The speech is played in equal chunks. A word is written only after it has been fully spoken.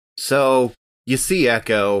So, you see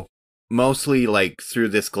Echo, mostly like through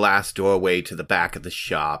this glass doorway to the back of the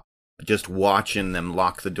shop, just watching them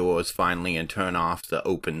lock the doors finally and turn off the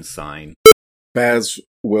open sign. Baz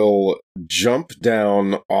will jump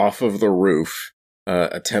down off of the roof,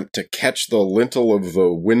 attempt to catch the lintel of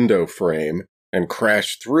the window frame, and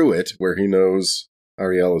crash through it where he knows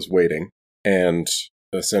Ariel is waiting, and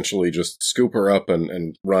essentially just scoop her up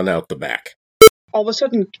and run out the back. All of a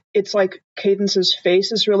sudden, it's like Cadence's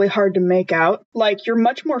face is really hard to make out. Like, you're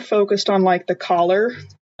much more focused on, like, the collar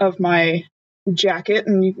of my jacket,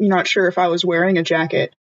 and you're not sure if I was wearing a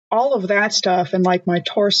jacket. All of that stuff, and, like, my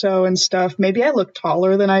torso and stuff. Maybe I look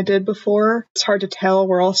taller than I did before. It's hard to tell.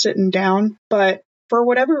 We're all sitting down. But for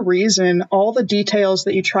whatever reason, all the details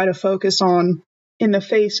that you try to focus on in the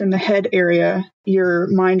face and the head area, your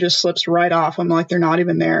mind just slips right off. I'm like, they're not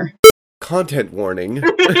even there. Content warning.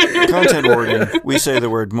 Content warning. We say the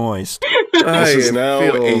word moist. This is now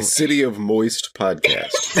a City of Moist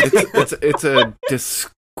podcast. It's a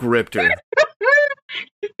descriptor.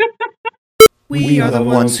 We are the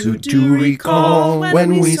ones who do recall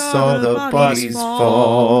when we saw the bodies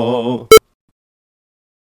fall.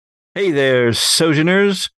 Hey there,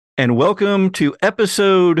 Sojourners, and welcome to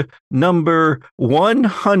episode number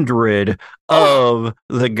 100 of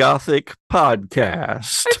the Gothic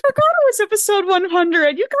Podcast. I forgot it was episode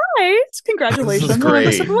 100. You guys, congratulations on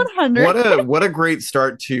episode 100. What a great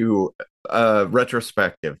start to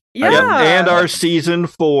retrospective. Yeah. And our season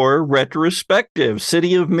 4 retrospective.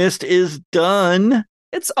 City of Mist is done.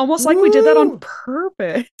 It's almost like we did that on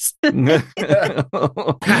purpose.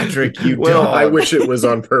 Patrick, you Well, dog. I wish it was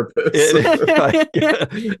on purpose.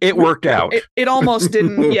 It worked out. It almost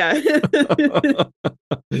didn't, yeah.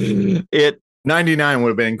 99 would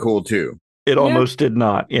have been cool too. It almost did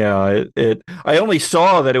not. Yeah. I only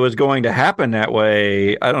saw that it was going to happen that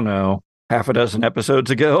way, I don't know, half a dozen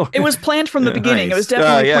episodes ago. It was planned from the beginning. Nice. It was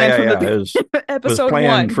definitely planned from the It was episode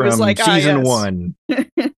planned 1. from It was like, season yes. 1.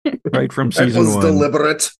 Right from That season was 1.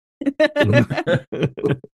 deliberate.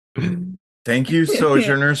 Thank you,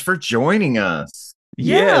 Sojourners, for joining us.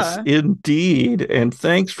 Yes, indeed. And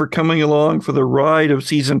thanks for coming along for the ride of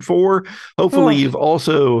season 4. Hopefully you've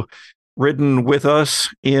also ridden with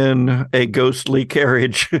us in a ghostly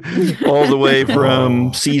carriage all the way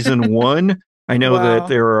from season 1. I know that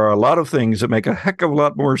there are a lot of things that make a heck of a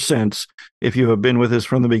lot more sense if you have been with us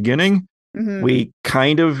from the beginning. Mm-hmm.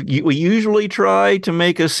 We usually try to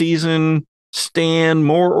make a season stand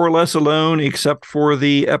more or less alone, except for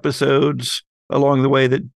the episodes along the way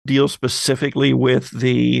that deal specifically with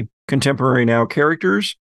the contemporary now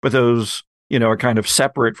characters. But those, are kind of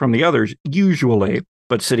separate from the others usually.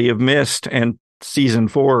 But City of Mist and season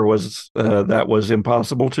 4 that was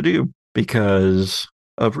impossible to do because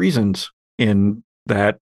of reasons. In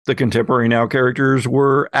that the contemporary now characters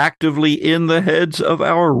were actively in the heads of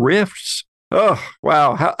our rifts. Oh,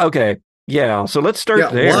 wow. Okay. Yeah. So let's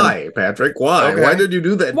start there. Why, Patrick? Why? Okay. Why did you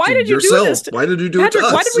do that Why to did you do yourself? this? Why did you do Patrick, it to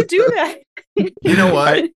us? why did we do that? You know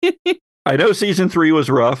what? I know season 3 was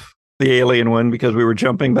rough, the alien one, because we were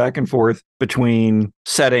jumping back and forth between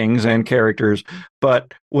settings and characters.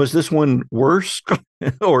 But was this one worse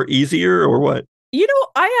or easier or what?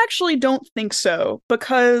 I actually don't think so,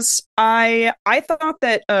 because I thought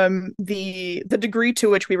that the degree to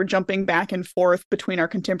which we were jumping back and forth between our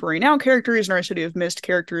contemporary now characters and our City of Mist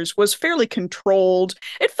characters was fairly controlled.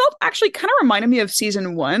 It felt actually kind of reminded me of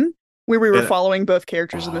season 1, where we were following both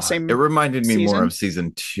characters in the same. It reminded me season. more of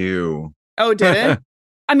season 2. Oh, did it?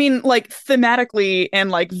 I mean, like, thematically and,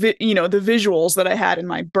 like, the visuals that I had in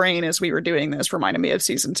my brain as we were doing this reminded me of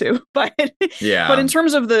season 2. But Yeah. But in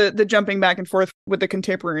terms of the jumping back and forth with the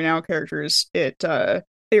contemporary now characters, it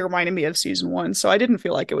reminded me of season 1. So I didn't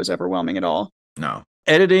feel like it was overwhelming at all. No.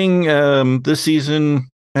 Editing this season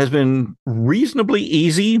has been reasonably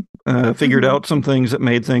easy. Figured out some things that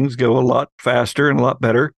made things go a lot faster and a lot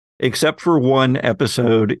better, except for one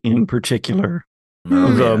episode in particular.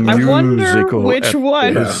 The I wonder musical which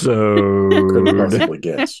one. Couldn't episode. possibly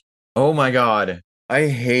guess. Oh my god. I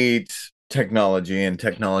hate technology and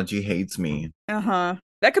technology hates me. Uh-huh.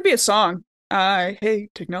 That could be a song. I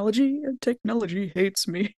hate technology and technology hates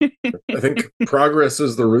me. I think progress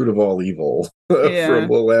is the root of all evil Yeah. from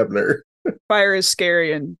Will Abner. Fire is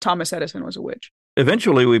scary and Thomas Edison was a witch.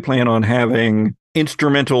 Eventually, we plan on having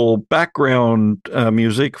instrumental background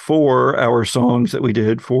music for our songs that we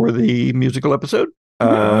did for the musical episode.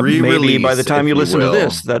 Maybe Re-release, by the time if you you listen will. to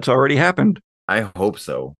this, that's already happened. I hope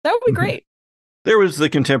so. That would be great. There was the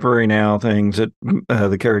contemporary now things that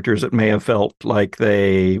the characters that may have felt like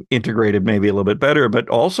they integrated maybe a little bit better, but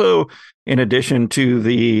also in addition to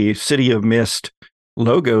the City of Mist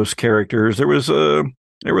Logos characters, there was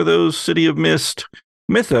there were those City of Mist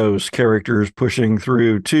mythos characters pushing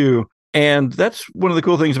through too. And that's one of the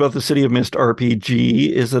cool things about the City of Mist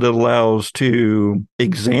RPG is that it allows to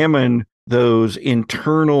examine those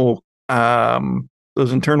internal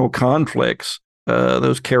conflicts,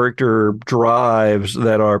 those character drives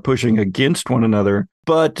that are pushing against one another.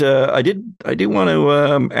 But I do want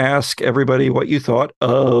to ask everybody what you thought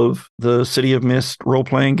of the City of Mist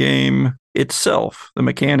role-playing game itself, the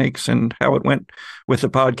mechanics and how it went with the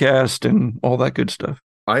podcast and all that good stuff.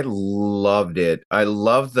 I loved it. I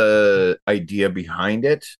love the idea behind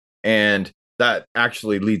it. And that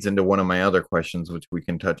actually leads into one of my other questions, which we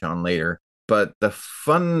can touch on later. But the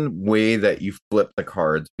fun way that you flip the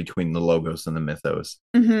cards between the logos and the mythos,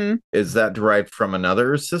 is that derived from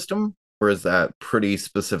another system? Or is that pretty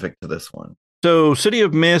specific to this one? So City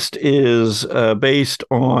of Mist is based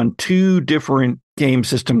on two different game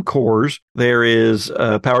system cores. There is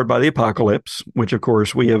Powered by the Apocalypse, which of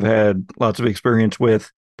course we have had lots of experience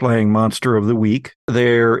with playing Monster of the Week.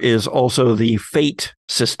 There is also the Fate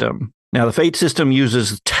system. Now the Fate system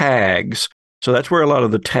uses tags. So that's where a lot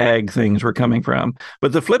of the tag things were coming from.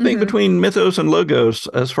 But the flipping between mythos and logos,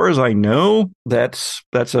 as far as I know, that's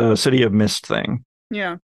a City of Mist thing.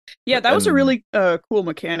 Yeah. Yeah, that was a really cool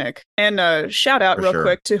mechanic. And shout out real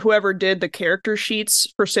quick to whoever did the character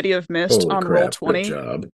sheets for City of Mist on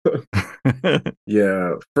Roll20. Good job.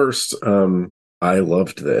 Yeah, first, I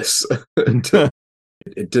loved this.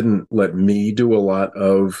 It didn't let me do a lot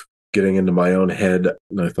of getting into my own head,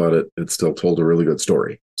 and I thought it still told a really good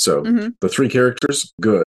story. So the three characters,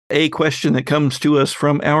 good. A question that comes to us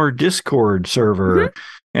from our Discord server.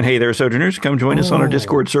 And hey there, Sojourners, come join us on our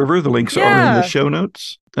Discord server. The links are in the show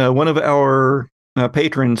notes. One of our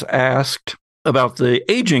patrons asked about the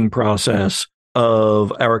aging process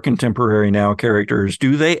of our contemporary now characters.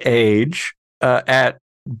 Do they age at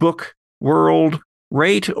book world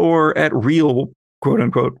rate or at real, quote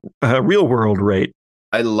unquote, real world rate?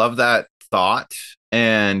 I love that thought.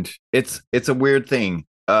 And it's a weird thing.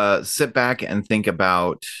 Sit back and think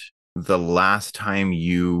about the last time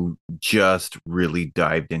you just really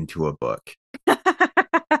dived into a book.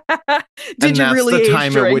 Did you really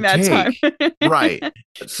age during that time? Right.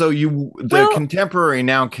 So the contemporary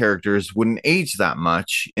now characters wouldn't age that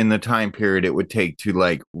much in the time period it would take to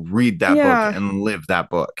like read that book and live that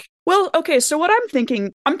book. Well, okay, so what I'm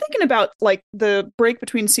thinking about like the break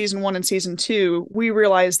between season 1 and season 2, we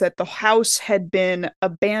realized that the house had been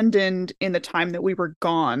abandoned in the time that we were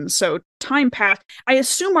gone. So time passed. I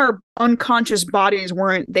assume our unconscious bodies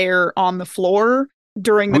weren't there on the floor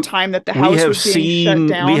during the time that the house was being shut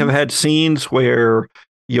down. We have had scenes where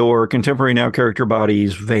your contemporary now character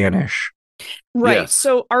bodies vanish. Right. Yes.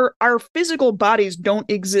 So our physical bodies don't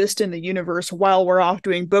exist in the universe while we're off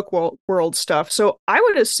doing book world stuff. So I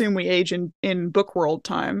would assume we age in book world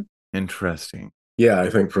time. Interesting. Yeah, I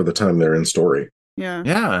think for the time they're in story. Yeah.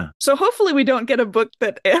 Yeah. So hopefully we don't get a book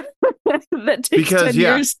that that takes 10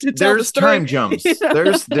 years to tell the story. There's time jumps. You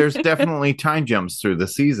know? There's definitely time jumps through the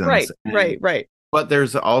seasons. Right. But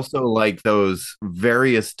there's also like those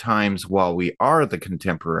various times while we are the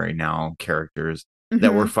contemporary now characters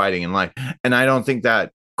that we're fighting in life. And I don't think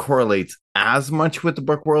that correlates as much with the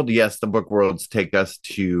book world. Yes, the book worlds take us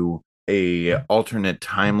to a alternate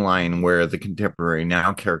timeline where the contemporary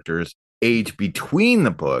now characters age between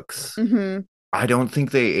the books. I don't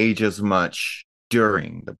think they age as much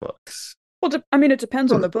during the books. Well, I mean, it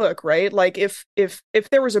depends on the book, right? Like, if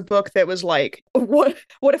there was a book that was like, what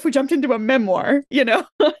if we jumped into a memoir, you know,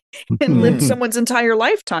 and lived someone's entire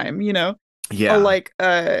lifetime, you know? Yeah. Or like,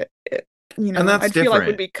 you know, I'd feel like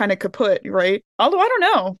would be kind of kaput, right? Although I don't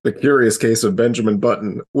know. The Curious Case of Benjamin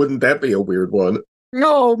Button. Wouldn't that be a weird one?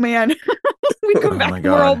 Oh, man. We come back and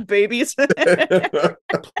we're all babies.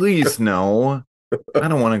 Please, no. I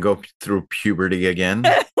don't want to go through puberty again.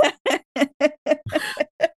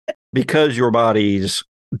 Because your bodies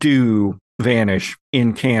do vanish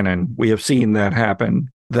in canon, we have seen that happen,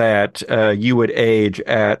 that you would age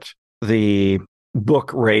at the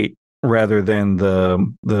book rate rather than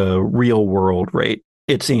the real world rate,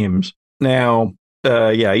 it seems. Now,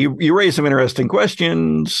 you raise some interesting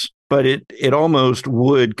questions, but it almost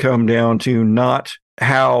would come down to not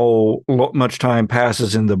how much time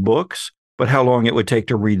passes in the books, but how long it would take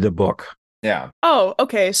to read the book. Yeah. Oh,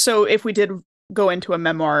 okay. So if we did go into a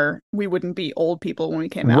memoir, we wouldn't be old people when we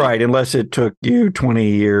came out. Right, unless it took you 20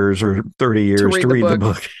 years or 30 years to read the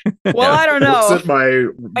book. Well, I don't know.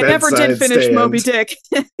 I never did finish Moby Dick.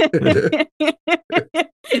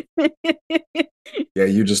 Yeah,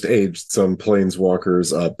 you just aged some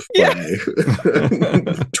planeswalkers up by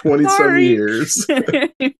 20-some years.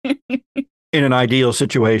 in an ideal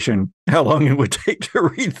situation, how long it would take to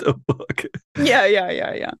read the book.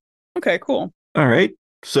 Yeah. Okay, cool. All right.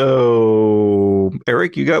 So,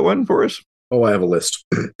 Eric, you got one for us? Oh, I have a list.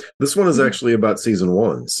 This one is actually about season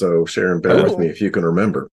 1. So, Sharon, bear with me if you can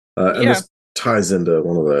remember. And this ties into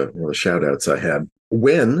one of the shout outs I had.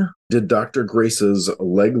 When did Dr. Grace's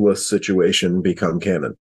legless situation become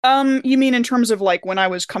canon? You mean in terms of like when I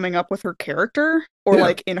was coming up with her character, or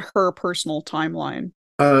like in her personal timeline?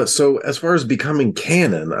 So as far as becoming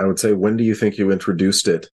canon, I would say, when do you think you introduced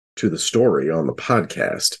it to the story on the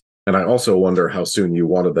podcast? And I also wonder how soon you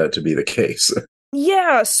wanted that to be the case.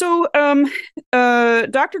 Yeah, so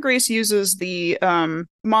Dr. Grace uses the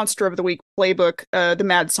Monster of the Week playbook, the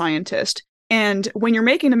Mad Scientist. And when you're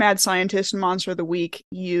making the Mad Scientist and Monster of the Week,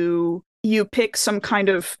 you pick some kind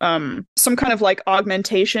of like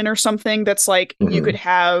augmentation or something that's like you could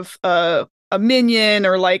have a minion,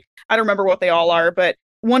 or like I don't remember what they all are, but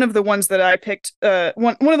one of the ones that I picked,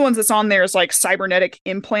 one of the ones that's on there is like cybernetic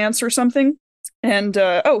implants or something. And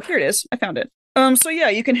oh, here it is. I found it. So yeah,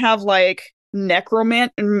 you can have like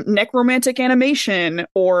necromantic animation,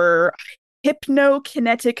 or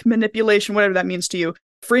hypnokinetic manipulation, whatever that means to you.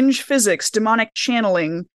 Fringe physics, demonic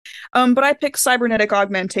channeling. But I picked cybernetic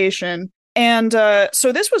augmentation. And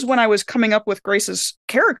so this was when I was coming up with Grace's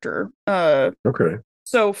character. Okay.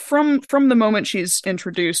 So from the moment she's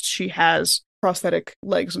introduced, she has prosthetic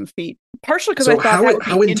legs and feet. Partially because I thought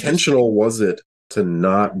how intentional was it to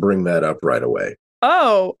not bring that up right away?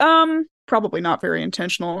 Oh, probably not very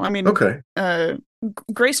intentional. I mean, okay.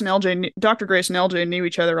 Grace and LJ, Dr. Grace and LJ knew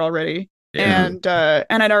each other already. Yeah.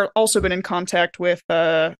 And I'd also been in contact with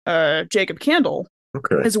Jacob Candle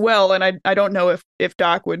as well. And I don't know if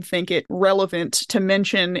Doc would think it relevant to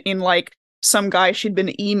mention in like some guy she'd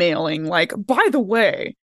been emailing, like, by the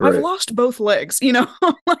way, I've lost both legs, you know?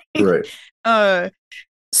 Like, right.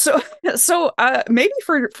 So maybe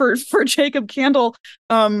for Jacob Candle,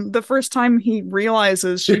 the first time he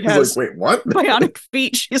realizes she has like, wait, what? bionic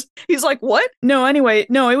feet, he's like, what? No, anyway,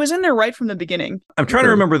 no, it was in there right from the beginning. I'm trying to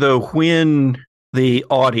remember though when the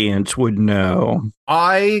audience would know.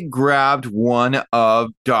 I grabbed one of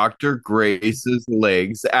Dr. Grace's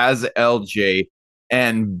legs as LJ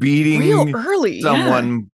and beating real early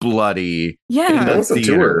someone bloody. Yeah, that wasn't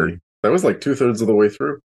too early. That was like 2/3 of the way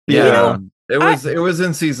through. Yeah. You know, it was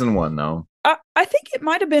in season 1 though. I think it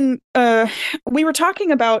might have been we were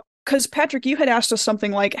talking about, because Patrick, you had asked us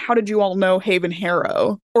something like, how did you all know Haven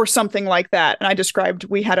Harrow or something like that? And I described,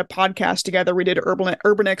 we had a podcast together. We did urban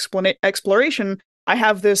exploration. I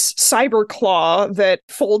have this cyber claw that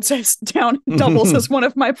folds us down and doubles as one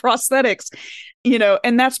of my prosthetics, you know,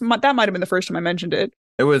 and that might have been the first time I mentioned it.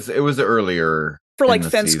 It was earlier for like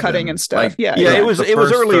fence cutting and stuff. Like, yeah. It was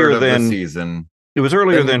earlier than season. It was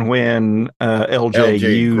earlier than when LJ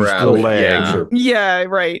used the leg. Yeah,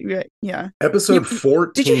 right. Yeah. Episode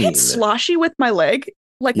 14. Did you hit Sloshy with my leg?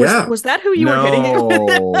 Like, was that who you were hitting it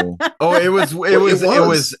with? Oh, it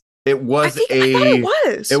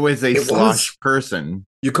was a slosh person.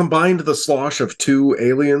 You combined the slosh of 2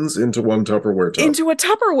 aliens into one Tupperware tub. Into a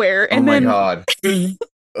Tupperware, and then God.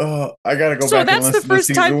 Oh, I gotta go back and listen to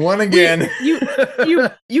season time 1 again.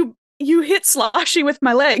 You hit Sloshy with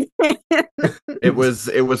my leg. It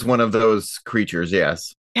was one of those creatures,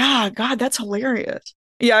 yes. Yeah, God, that's hilarious.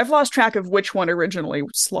 Yeah, I've lost track of which one originally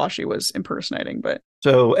Sloshy was impersonating, but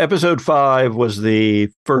so episode 5 was the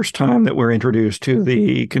first time that we're introduced to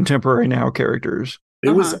the Contemporary Now characters.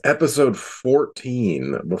 It was episode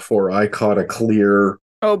 14 before I caught a clear.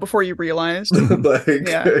 Oh, before you realized?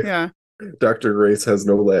 Yeah. Dr. Grace has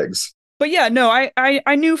no legs. But yeah, no,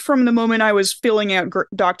 I knew from the moment I was filling out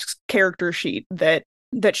Doc's character sheet that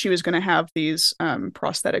she was going to have these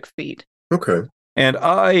prosthetic feet. Okay. And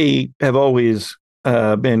I have always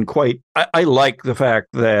been quite. I like the fact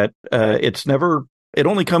that it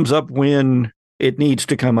only comes up when it needs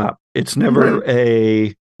to come up. It's never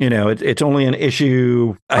it's only an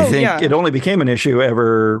issue. I think it only became an issue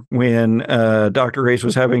ever when Dr. Grace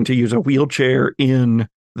was having to use a wheelchair in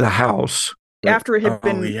the house. After it had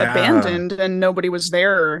been abandoned and nobody was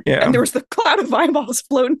there. Yeah. And there was the cloud of eyeballs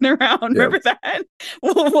floating around. Remember that?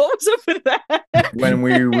 Well, what was up with that? When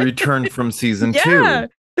we returned from season 2. Yeah,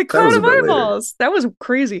 the cloud of eyeballs. That was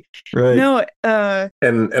crazy. Right. No,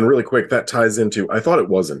 and really quick, that ties into, I thought it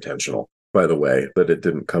was intentional, by the way, that it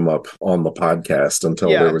didn't come up on the podcast until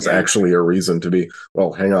there was actually a reason to be,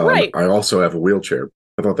 well, hang on, I also have a wheelchair.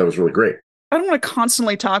 I thought that was really great. I don't want to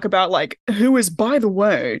constantly talk about, like, who is, by the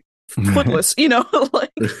way, footless, you know?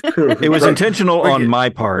 Like, it was intentional on my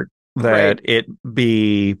part that it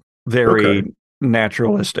be very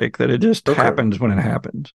naturalistic, that it just happens when it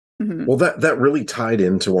happens. Well, that really tied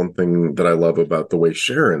into one thing that I love about the way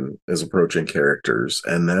Sharon is approaching characters,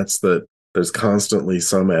 and that's that there's constantly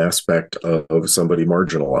some aspect of somebody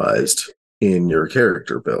marginalized in your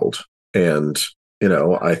character build. And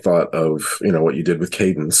I thought of what you did with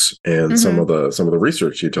Cadence and some of the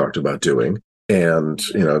research you talked about doing, and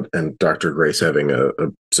and Dr. Grace having a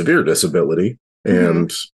severe disability,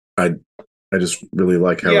 and I just really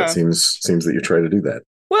like how it seems that you try to do that.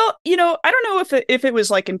 Well, I don't know if it was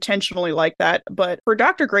like intentionally like that, but for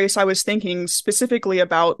Dr. Grace, I was thinking specifically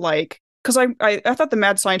about like, because I thought the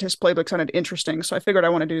Mad Scientist playbook sounded interesting, so I figured I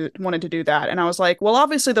wanted to do that, and I was like, well,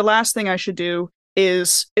 obviously the last thing I should do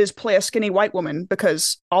is play a skinny white woman,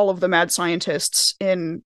 because all of the Mad Scientists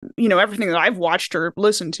in everything that I've watched or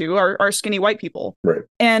listened to are skinny white people, right?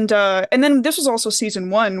 And then this was also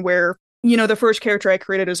season 1 where the first character I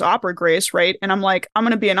created is Opera Grace, right? And I'm like, I'm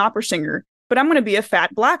going to be an opera singer. But I'm going to be a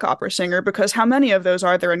fat black opera singer, because how many of those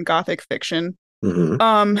are there in Gothic fiction?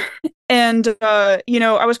 And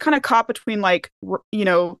I was kind of caught between like,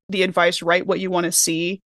 the advice, write what you want to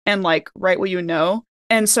see, and like, write what you know.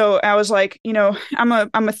 And so I was like, I'm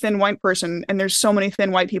a thin white person, and there's so many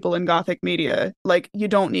thin white people in Gothic media. Like, you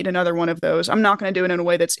don't need another one of those. I'm not going to do it in a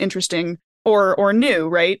way that's interesting or new,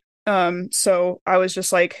 right? So I was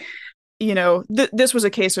just like, this was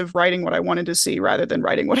a case of writing what I wanted to see rather than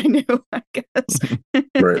writing what I knew, I guess.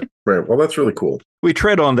 Right. Well, that's really cool. We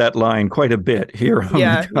tread on that line quite a bit here on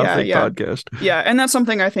the Gothic podcast. Yeah, and that's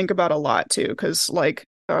something I think about a lot too, because like,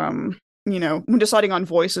 when deciding on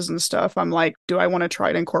voices and stuff, I'm like, do I want to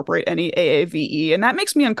try to incorporate any AAVE? And that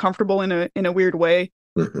makes me uncomfortable in a weird way.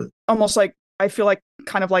 Almost like I feel like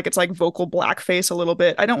kind of like it's like vocal blackface a little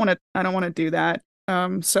bit. I don't want to do that.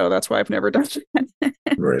 So that's why I've never done that.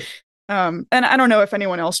 Right. And I don't know if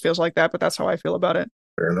anyone else feels like that, but that's how I feel about it.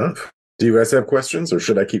 Fair enough. Do you guys have questions, or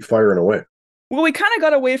should I keep firing away? Well, we kind of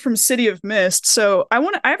got away from City of Mist, so I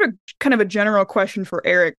have a kind of a general question for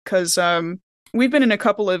Eric, because we've been in a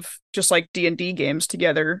couple of just like D&D games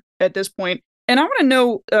together at this point, and I want to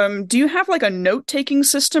know, do you have like a note-taking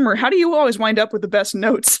system, or how do you always wind up with the best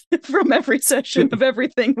notes from every session of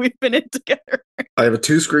everything we've been in together? I have a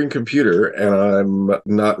 2-screen computer, and I'm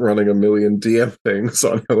not running a million DM things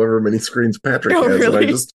on however many screens Patrick has. Really?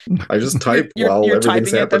 And I just type while you're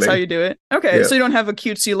everything's typing it. happening. That's how you do it. Okay, Yeah. so you don't have a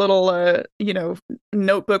cutesy little,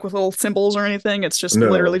 notebook with little symbols or anything. It's just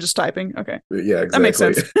literally just typing. Okay, yeah, exactly. That makes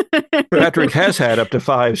sense. Patrick has had up to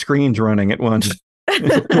 5 screens running at once.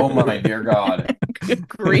 Oh my dear God. Good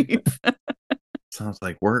grief. Sounds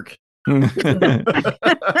like work.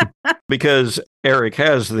 Because Eric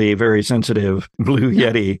has the very sensitive Blue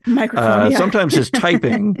Yeti. Microphone, sometimes his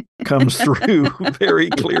typing comes through very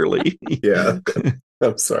clearly. Yeah.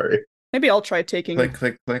 I'm sorry. Maybe I'll try taking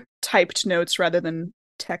click. typed notes rather than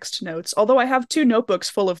text notes. Although I have 2 notebooks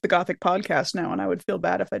full of the Gothic podcast now, and I would feel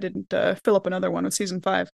bad if I didn't fill up another one with season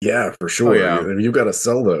 5. Yeah, for sure. Oh, yeah. You've got to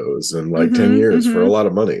sell those in like 10 years for a lot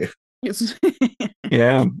of money. Yes.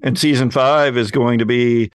 Yeah, and season 5 is going to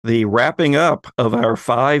be the wrapping up of our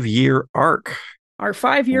 5-year arc. Our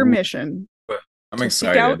 5-year mission. I'm excited. Seek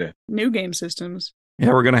out excited. new game systems.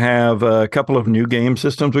 Yeah, we're going to have a couple of new game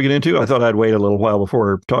systems we get into. I thought I'd wait a little while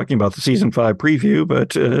before talking about the season 5 preview,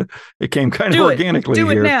 but it came kind of organically here.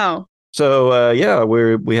 Do it now. So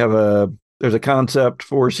there's a concept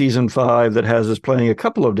for season 5 that has us playing a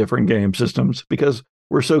couple of different game systems, because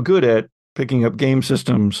we're so good at picking up game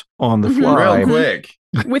systems on the fly. Real quick.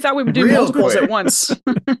 We thought we would do multiples at once.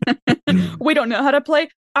 We don't know how to play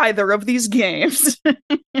either of these games.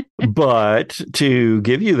 But to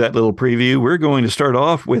give you that little preview, we're going to start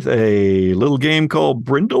off with a little game called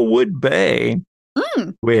Brindlewood Bay,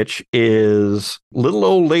 which is little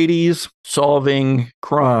old ladies solving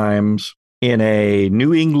crimes in a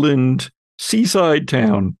New England seaside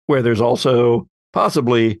town where there's also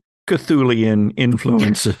possibly Cthulian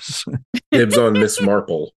influences. Dibs on Miss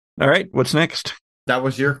Marple. All right, what's next? That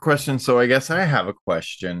was your question, so I guess I have a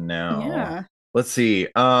question now. Yeah. Let's see.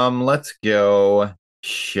 Let's go.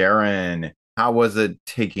 Sharon, how was it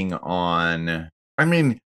taking on? I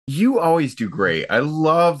mean, you always do great. I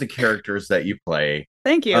love the characters that you play.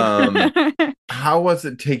 Thank you. How was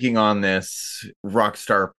it taking on this rock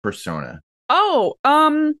star persona? Oh,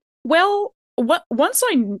 well, once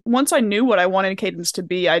I knew what I wanted Cadence to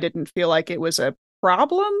be, I didn't feel like it was a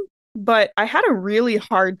problem, but I had a really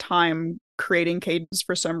hard time creating Cadence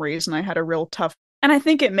for some reason. I had a real tough, and I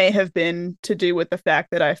think it may have been to do with the fact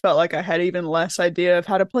that I felt like I had even less idea of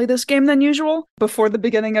how to play this game than usual before the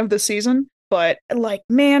beginning of the season. But like,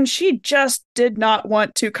 man, she just did not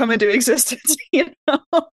want to come into existence, you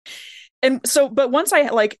know? And so, but once I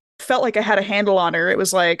like felt like I had a handle on her, it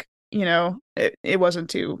was like, it wasn't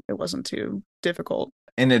too difficult.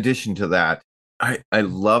 In addition to that, I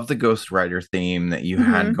love the Ghost Rider theme that you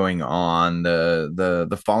had going on,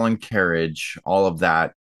 the fallen carriage, all of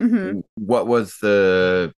that. What was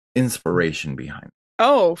the inspiration behind it?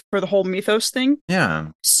 Oh, for the whole mythos thing? Yeah.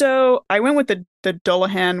 So I went with the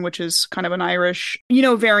Dullahan, which is kind of an Irish,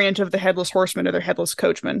 variant of the Headless Horseman or the Headless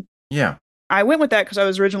Coachman. Yeah. I went with that because I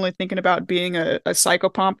was originally thinking about being a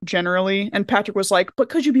psychopomp generally. And Patrick was like, but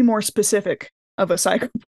could you be more specific of a psychopomp?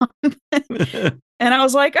 And I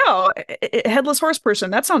was like, oh, Headless Horse Person.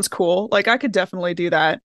 That sounds cool. Like, I could definitely do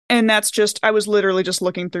that. And I was literally just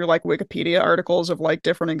looking through like Wikipedia articles of like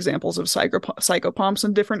different examples of psychopomps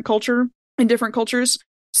in different cultures.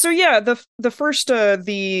 So yeah, the first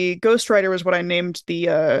the Ghost Rider was what I named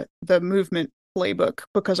the movement playbook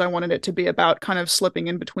because I wanted it to be about kind of slipping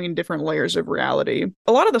in between different layers of reality.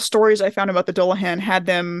 A lot of the stories I found about the Dullahan had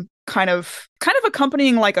them kind of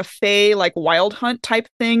accompanying like a fae, like wild hunt type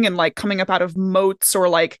thing, and like coming up out of moats or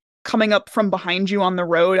like coming up from behind you on the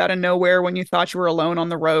road out of nowhere when you thought you were alone on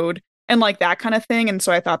the road and like that kind of thing. And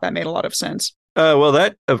so I thought that made a lot of sense. Well,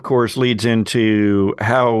 that of course leads into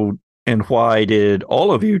how and why did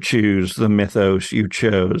all of you choose the mythos you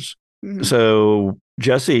chose? So,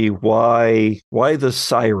 Jesse, why the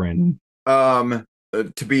siren? To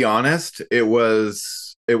be honest, it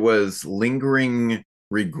was lingering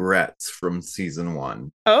regrets from season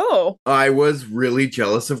 1. Oh. I was really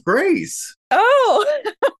jealous of Grace. Oh.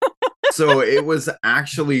 So it was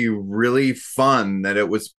actually really fun that it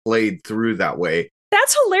was played through that way.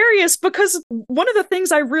 That's hilarious because one of the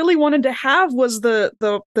things I really wanted to have was the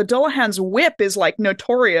Dullahan's whip is like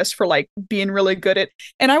notorious for like being really good at,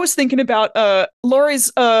 and I was thinking about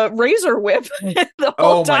Laurie's razor whip the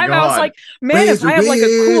whole time. I was like, man, if I have like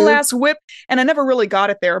a cool ass whip, and I never really got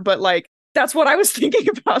it there, but like that's what I was thinking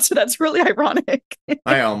about. So that's really ironic.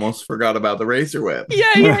 I almost forgot about the razor whip.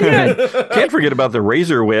 Yeah. Can't forget about the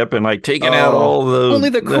razor whip and like taking out all those only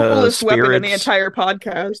the coolest weapon in the entire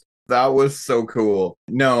podcast. That was so cool.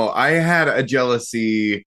 No, I had a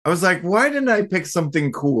jealousy. I was like, why didn't I pick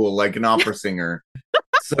something cool like an opera singer?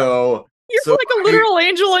 You're like a literal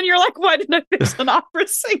angel, and you're like, why didn't I pick an opera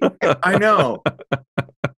singer? I know.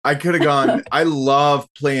 I could have gone. I love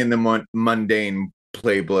playing the mundane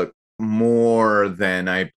playbook more than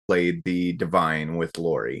I played the divine with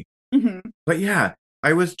Laurie. But yeah,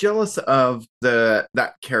 I was jealous of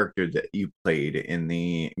that character that you played in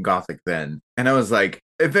the Gothic then. And I was like,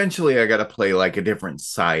 eventually I got to play like a different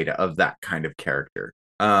side of that kind of character.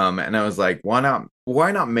 And I was like, why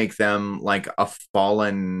not make them like a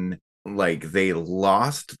fallen, like they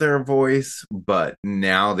lost their voice, but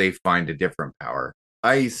now they find a different power.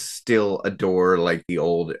 I still adore like the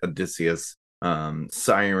old Odysseus,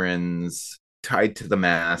 sirens tied to the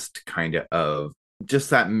mast kind of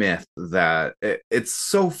just that myth that it's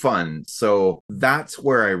so fun. So that's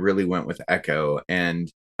where I really went with Echo.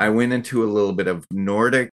 And I went into a little bit of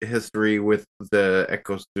Nordic history with the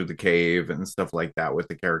echoes through the cave and stuff like that with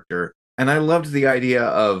the character. And I loved the idea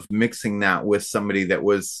of mixing that with somebody that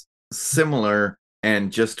was similar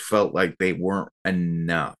and just felt like they weren't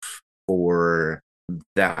enough for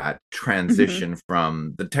that transition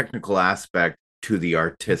from the technical aspect to the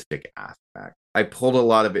artistic aspect. I pulled a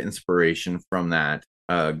lot of inspiration from that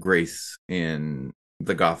Grace in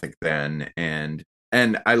the Gothic then, and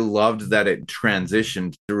I loved that it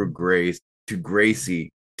transitioned through Grace to Gracie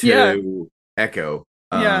to Echo.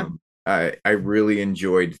 I really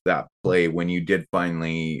enjoyed that play when you did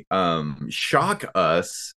finally shock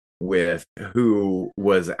us with who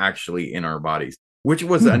was actually in our bodies. Which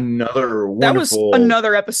was another wonderful. That was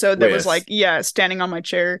another episode that was like, standing on my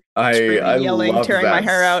chair, screaming, yelling, tearing my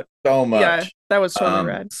hair out so much. Yeah, that was totally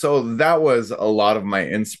rad. So that was a lot of my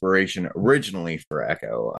inspiration originally for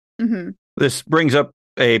Echo. This brings up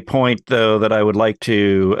a point, though, that I would like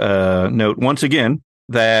to note once again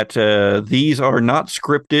that these are not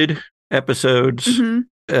scripted episodes,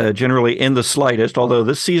 generally in the slightest. Although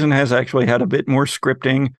this season has actually had a bit more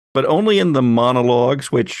scripting. But only in the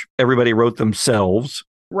monologues, which everybody wrote themselves.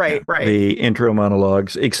 Right. The intro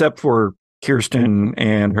monologues, except for Kirsten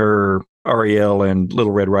and her Ariel and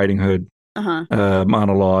Little Red Riding Hood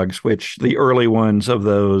monologues, which the early ones of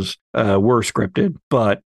those were scripted,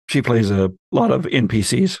 but she plays a lot of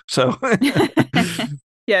NPCs. So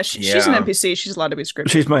yeah, she's an NPC. She's allowed to be scripted.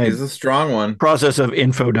 She's a strong one. Process of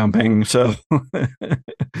info dumping. So,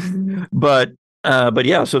 but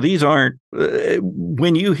yeah, so these aren't,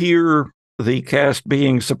 when you hear the cast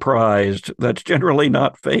being surprised, that's generally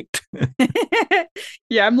not faked.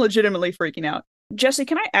 Yeah, I'm legitimately freaking out. Jesse,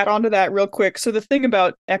 can I add on to that real quick? So the thing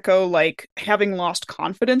about Echo, like having lost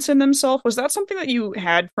confidence in themselves, was that something that you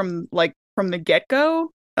had from the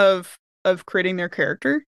get-go of creating their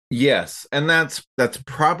character? Yes, and that's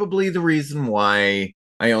probably the reason why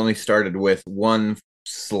I only started with one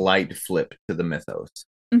slight flip to the mythos.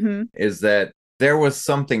 Mm-hmm. Is that there was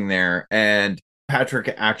something there, and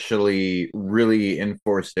Patrick actually really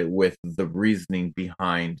enforced it with the reasoning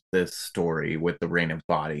behind this story with the Reign of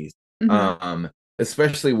Bodies. Mm-hmm.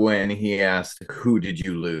 Especially when he asked, "Who did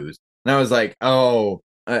you lose?" And I was like, "Oh,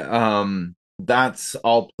 that's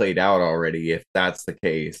all played out already. If that's the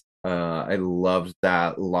case." I loved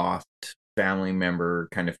that lost family member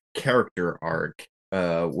kind of character arc.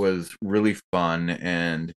 Was really fun,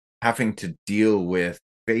 and having to deal with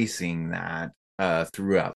facing that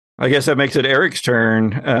throughout. I guess that makes it Eric's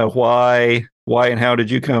turn. Why, and how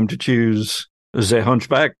did you come to choose the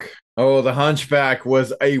Hunchback? Oh, the Hunchback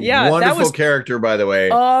was a Yeah, that wonderful was character, by the way.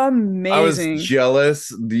 I was amazing.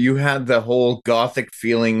 jealous. You had the whole gothic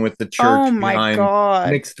feeling with the church Oh my behind, God.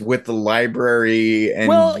 mixed with the library, and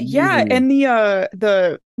Well, yeah, and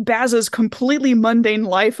the Baz's completely mundane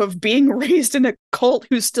life of being raised in a cult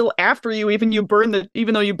who's still after you, even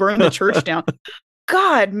though you burn the church down.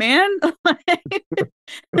 God, man.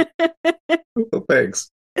 Well, thanks.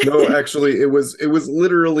 No, actually, it was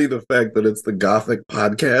literally the fact that it's the Gothic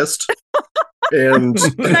podcast, and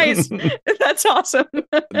Nice. That's awesome.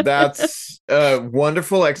 that's a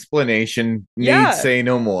wonderful explanation. Need Yeah. say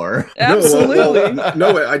no more. Absolutely.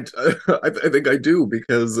 No, I think I do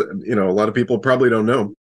because a lot of people probably don't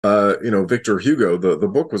know. Victor Hugo, the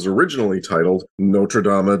book was originally titled Notre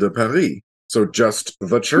Dame de Paris, so just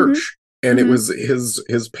the church, and it Mhm. was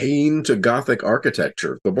his pain to Gothic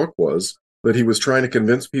architecture. The book was that he was trying to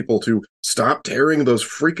convince people to stop tearing those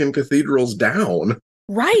freaking cathedrals down,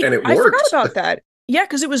 Right. and it I forgot worked. about that. Yeah,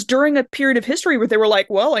 because it was during a period of history where they were like,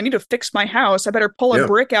 well, I need to fix my house. I better pull a Yeah,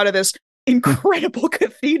 brick out of this incredible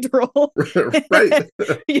cathedral, right,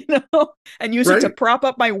 you know, and use it to right. prop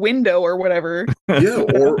up my window or whatever. Yeah,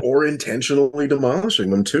 or intentionally demolishing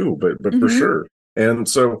them too, but for Hmm. sure. And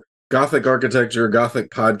so Gothic architecture, Gothic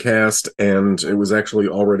podcast, and it was actually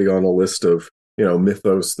already on a list of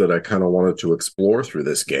mythos that I kind of wanted to explore through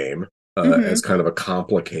this game as Hmm. kind of a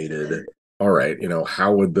complicated. All right,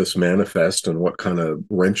 how would this manifest, and what kind of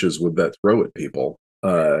wrenches would that throw at people?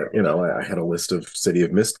 I had a list of City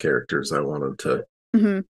of Mist characters I wanted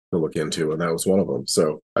Hmm. to look into, and that was one of them.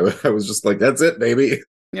 So I was just like, that's it, baby.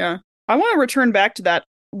 Yeah. I want to return back to that,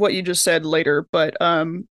 what you just said later, but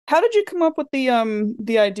how did you come up with the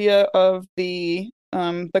idea of the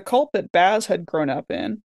cult that Baz had grown up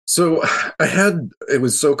in? So it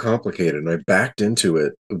was so complicated, and I backed into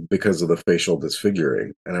it because of the facial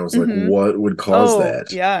disfiguring. And I was like, Hmm. what would cause Oh,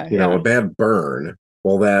 that? yeah, A yeah. bad burn.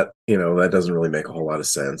 Well, that doesn't really make a whole lot of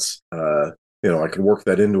sense. I could work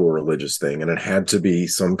that into a religious thing, and it had to be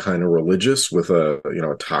some kind of religious with a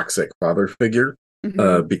toxic father figure,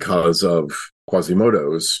 Hmm. because of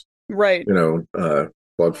Quasimodo's, Right.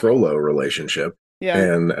 Blood Frollo relationship. Yeah.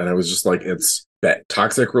 And I was just like, it's that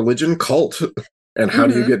toxic religion cult. And how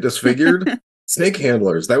do you Hmm. get disfigured? Snake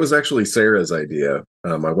handlers. That was actually Sarah's idea.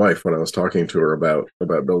 My wife, when I was talking to her about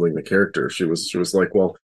building the character, she was like,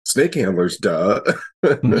 "Well, snake handlers, duh."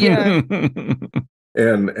 Yeah.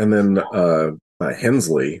 And then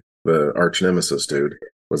Hensley, the arch nemesis dude,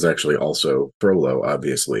 was actually also Frollo,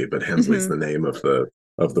 obviously, but Hensley's Hmm. the name of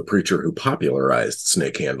the preacher who popularized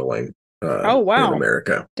snake handling Oh, in wow.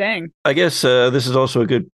 America. Dang. I guess this is also a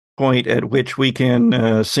good point at which we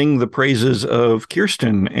can sing the praises of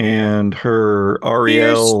Kirsten and her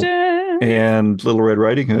Ariel Kirsten. and Little Red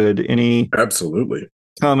Riding Hood. Any Absolutely.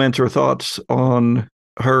 comments or thoughts on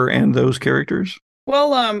her and those characters?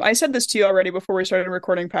 Well, I said this to you already before we started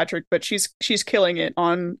recording, Patrick, but she's killing it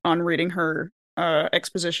on reading her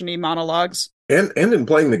exposition-y monologues. And in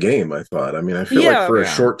playing the game, I thought. I mean, I feel like Yeah, for a Yeah.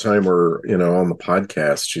 short time we're, on the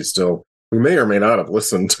podcast, we may or may not have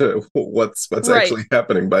listened to what's right. actually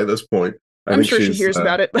happening by this point. I I'm think sure she she's hears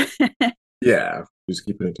about it. yeah, she's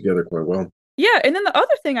keeping it together quite well. Yeah, and then the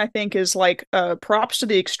other thing I think is like props to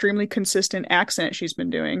the extremely consistent accent she's been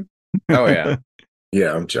doing. Oh yeah.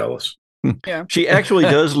 Yeah, I'm jealous. Yeah. She actually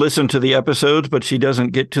does listen to the episodes, but she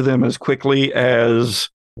doesn't get to them as quickly as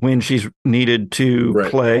when she's needed to Right.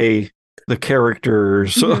 play the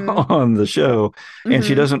characters Mhm. on the show. And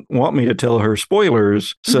she Mhm. doesn't want me to tell her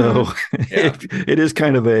spoilers. So Yeah. it is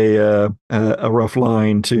kind of a rough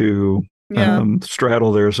line to Yeah.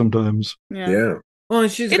 straddle there sometimes. Yeah. Yeah. Well,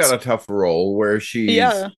 and she's It's got a tough role where she's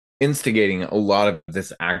yeah. instigating a lot of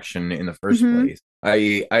this action in the first Mhm. place.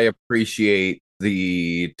 I appreciate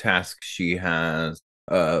the task she has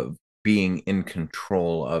of being in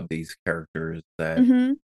control of these characters that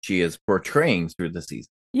Mm-hmm. she is portraying through the season.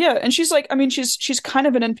 Yeah, and she's like, I mean, she's kind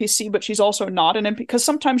of an NPC, but she's also not an NPC because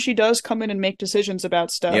sometimes she does come in and make decisions about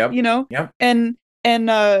stuff, Yep. you know? Yep. And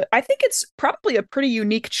I think it's probably a pretty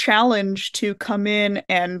unique challenge to come in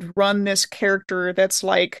and run this character that's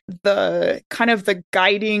like the kind of the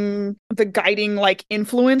guiding like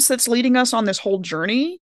influence that's leading us on this whole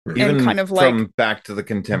journey. Even And kind of like from back to the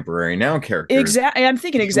contemporary now characters. exactly, I'm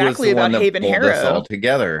thinking He was exactly the about one that Haven pulled us all Hera.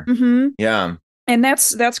 together. Mm-hmm. Yeah. And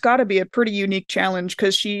that's got to be a pretty unique challenge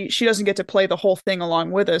because she doesn't get to play the whole thing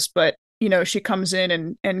along with us, but you know, she comes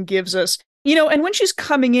in and gives us, you know, and when she's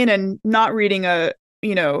coming in and not reading a,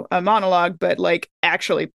 you know, a monologue, but like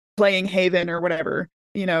actually playing Haven or whatever,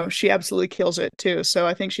 you know, she absolutely kills it too. So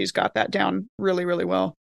I think she's got that down really, really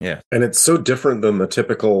well. Yeah. And it's so different than the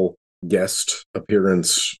typical guest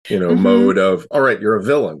appearance, Mhm. mode of, all right, you're a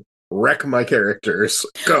villain. Wreck my characters.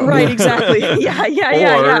 Go. Right, exactly.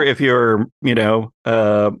 Yeah. Or if you're,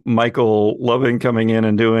 Michael Loving coming in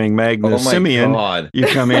and doing Magnus Oh my Simeon, God. you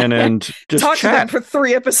come in and just talk to them chat. for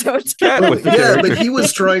 3 episodes. Chat with the Yeah, character. but he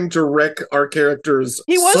was trying to wreck our characters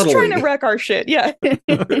He was subtly. trying to wreck our shit. Yeah.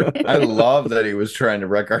 I love that he was trying to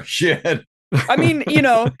wreck our shit. I mean, you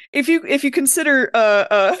know, if you consider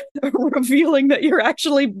revealing that you're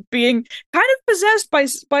actually being kind of possessed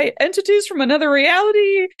by entities from another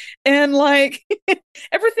reality, and like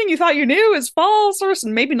everything you thought you knew is false, or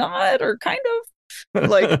maybe not, or kind of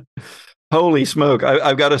like Holy smoke!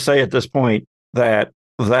 I've got to say at this point that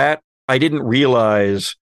I didn't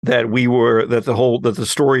realize that the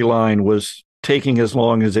storyline was taking as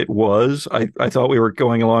long as it was. I thought we were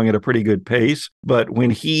going along at a pretty good pace, but when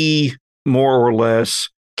he more or less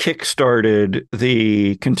kickstarted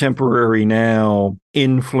the contemporary now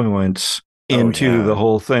influence into the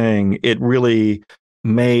whole thing, it really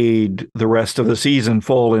made the rest of the season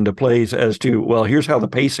fall into place as to, well, here's how the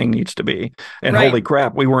pacing needs to be. And Right. holy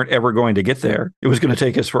crap, we weren't ever going to get there. It was going to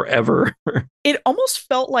take us forever. it almost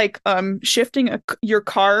felt like shifting your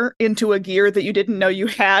car into a gear that you didn't know you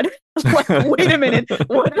had. Like, wait a minute,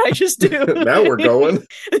 what did I just do? Now we're going.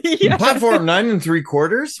 Yeah. Platform 9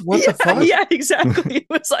 3/4? What the fuck? Yeah, exactly. It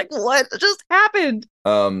was like, what just happened?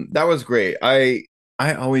 That was great. I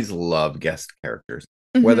always love guest characters,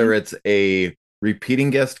 Mhm. whether it's a repeating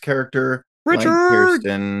guest character Richard! like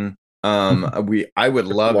Kirsten. I would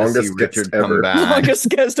love to see Longest guest Richard ever. come back. Longest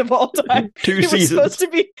guest of all time. 2 He was seasons. supposed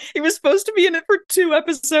to be in it for 2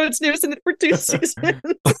 episodes, and he was in it for 2 seasons.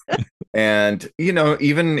 And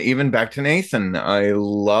even back to Nathan. I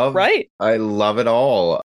love it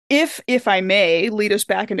all. If I may lead us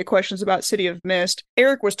back into questions about City of Mist,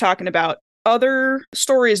 Eric was talking about other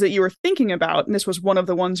stories that you were thinking about, and this was one of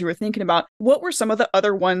the ones you were thinking about. What were some of the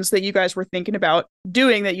other ones that you guys were thinking about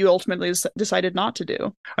doing that you ultimately decided not to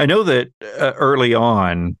do? I know that early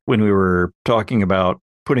on, when we were talking about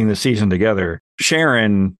putting the season together,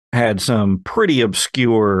 Sharon had some pretty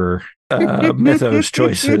obscure mythos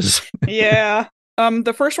choices. Yeah.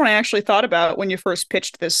 The first one I actually thought about when you first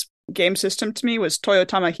pitched this game system to me was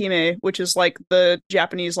Toyotama Hime, which is like the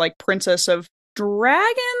Japanese like princess of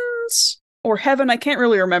dragons or heaven. I can't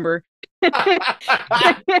really remember. I'm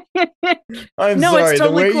No, it's sorry. totally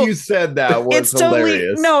The way cool. you said that was It's totally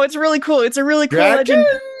hilarious. no, it's really cool. It's a really cool Dragons? legend.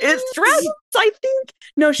 It's dragons, I think.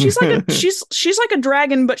 No, she's like a she's like a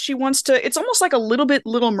dragon, but she wants to. It's almost like a little bit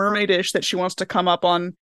Little Mermaidish that she wants to come up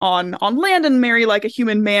on land and marry like a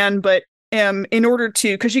human man, but in order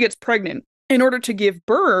to, because she gets pregnant, in order to give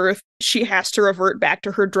birth, she has to revert back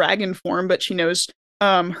to her dragon form, but she knows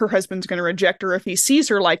her husband's going to reject her if he sees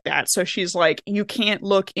her like that. So she's like, you can't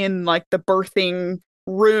look in like the birthing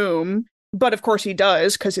room. But of course he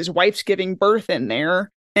does, because his wife's giving birth in there,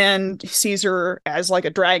 and sees her as like a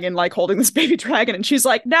dragon, like holding this baby dragon. And she's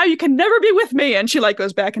like, now you can never be with me. And she like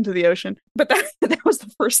goes back into the ocean. But that was the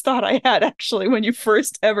first thought I had, actually, when you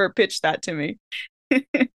first ever pitched that to me.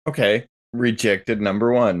 Okay. Rejected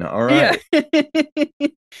number 1. All right. Yeah.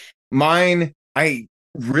 Mine, I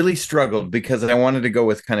really struggled because I wanted to go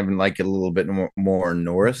with kind of like a little bit more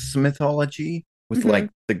Norse mythology with like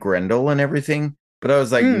the Grendel and everything. But I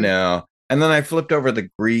was like, no. And then I flipped over the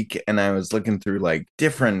Greek and I was looking through like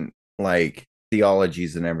different like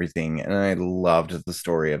theologies and everything. And I loved the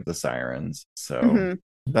story of the sirens. So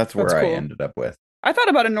that's where I ended up with. I thought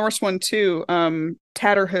about a Norse one too.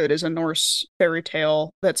 Tatterhood is a Norse fairy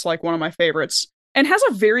tale that's like one of my favorites and has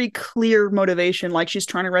a very clear motivation. Like she's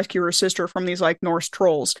trying to rescue her sister from these like Norse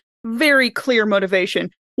trolls. Very clear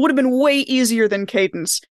motivation. Would have been way easier than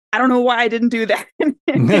Cadence. I don't know why I didn't do that.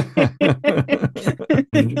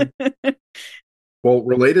 Well,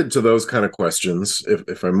 related to those kind of questions,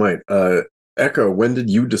 if I might, Echo, when did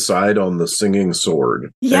you decide on the singing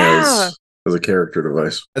sword Yeah. as a character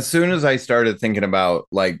device? As soon as I started thinking about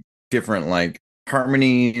like different like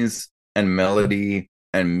harmonies and melody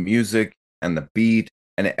and music and the beat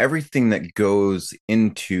and everything that goes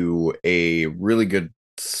into a really good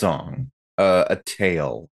song, a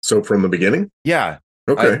tale. So from the beginning? Yeah.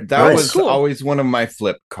 Okay. That nice. was Cool. always one of my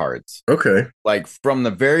flip cards. Okay. Like from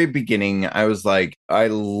the very beginning, I was like, I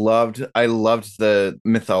loved the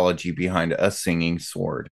mythology behind a singing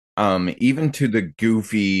sword. Even to the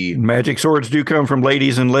goofy. Magic swords do come from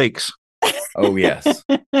ladies and lakes. Oh yes.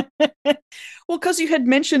 Well, because you had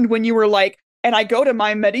mentioned when you were like, and I go to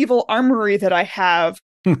my medieval armory that I have.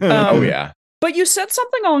 Oh yeah. But you said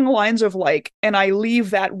something along the lines of like, and I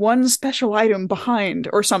leave that one special item behind,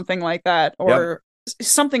 or something like that, or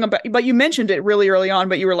something about. But you mentioned it really early on,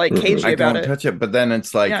 but you were like cagey I about don't it. touch it, but then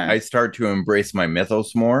it's like I start to embrace my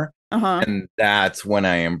mythos more, and that's when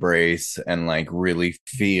I embrace and like really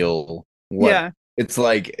feel what it's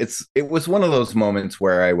like. It was one of those moments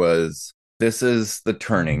where I was. This is the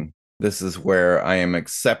turning. This is where I am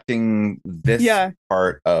accepting this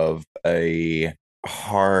part of a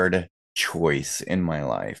hard choice in my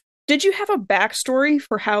life. Did you have a backstory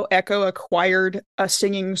for how Echo acquired a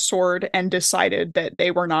singing sword and decided that they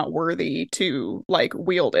were not worthy to like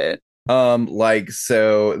wield it? Like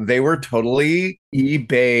so they were totally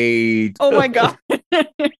eBay. Oh my god.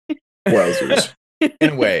 Wowzers.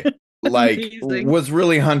 Anyway, like Amazing. was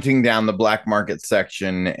really hunting down the black market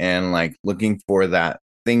section and like looking for that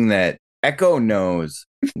thing that Echo knows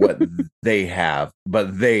what they have,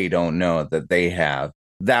 but they don't know that they have.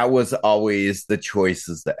 That was always the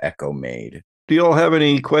choices that Echo made. Do you all have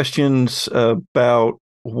any questions about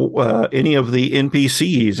any of the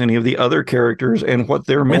NPCs, any of the other characters, and what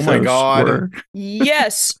their mythos were?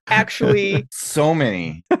 Yes, actually. So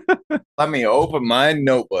many. Let me open my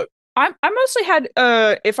notebook. I mostly had,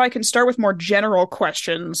 if I can start with more general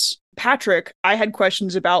questions. Patrick, I had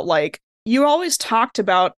questions about like, you always talked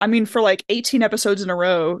about, I mean, for like 18 episodes in a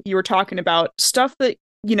row, you were talking about stuff that,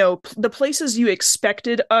 you know, the places you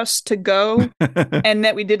expected us to go and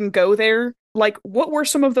that we didn't go there. Like, what were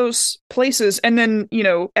some of those places? And then, you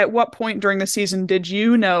know, at what point during the season did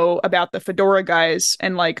you know about the Fedora guys?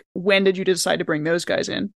 And like, when did you decide to bring those guys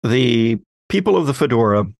in? The people of the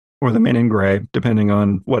Fedora, or the Men in Gray, depending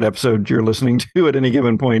on what episode you're listening to at any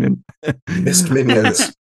given point. And Mist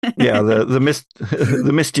Minions. Yeah, the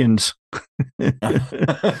Mistians.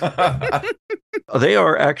 They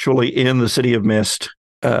are actually in the City of Mist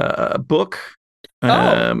book.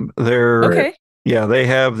 They're okay. Yeah, they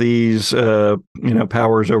have these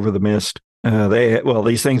powers over the mist.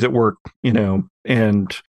 These things that work,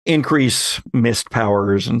 and increase mist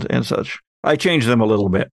powers and such. I changed them a little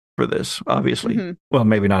bit for this, obviously. Mm-hmm. Well,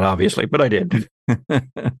 maybe not obviously, but I did.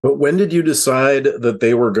 But when did you decide that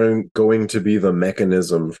they were going to be the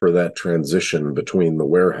mechanism for that transition between the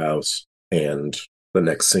warehouse and the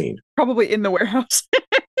next scene? Probably in the warehouse.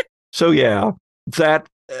 So yeah, that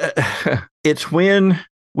it's when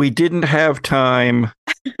we didn't have time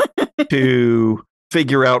to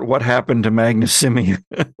figure out what happened to Magnus Simeon.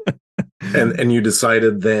 and you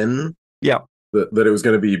decided then? Yeah. That it was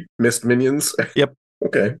going to be Mist Minions? Yep.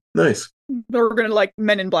 Okay, nice. They were going to like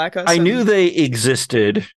Men in Black us. I knew they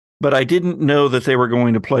existed, but I didn't know that they were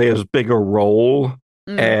going to play as big a role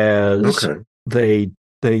as they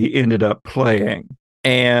ended up playing.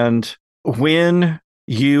 And when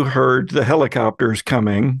you heard the helicopters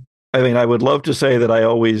coming, I mean, I would love to say that I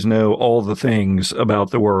always know all the things about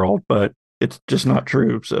the world, but it's just not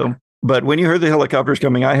true. So, but when you heard the helicopters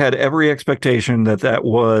coming, I had every expectation that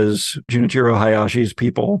was Junichiro Hayashi's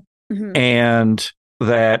people, and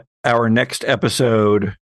that our next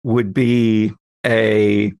episode would be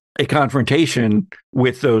a confrontation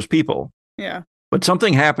with those people. Yeah. But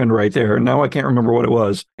something happened right there. Now I can't remember what it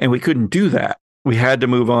was, and we couldn't do that. We had to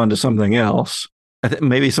move on to something else. I think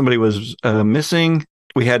maybe somebody was missing.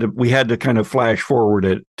 We had to kind of flash forward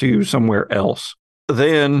it to somewhere else.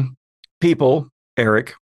 Then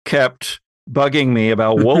Eric, kept bugging me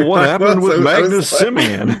about, well, what happened with Magnus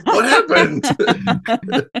Simeon? What happened?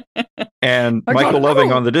 And Michael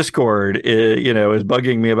Loving on the Discord, is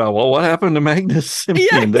bugging me about, well, what happened to Magnus Simeon?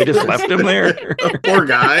 Yeah. They just left him there. Poor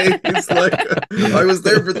guy. He's like, I was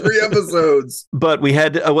there for 3 episodes. But we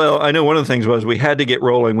had to, I know one of the things was we had to get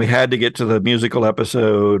rolling. We had to get to the musical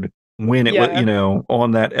episode when it was,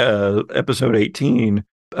 on that episode 18,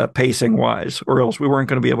 pacing wise, or else we weren't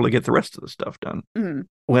going to be able to get the rest of the stuff done. Mm.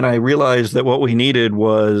 When I realized that what we needed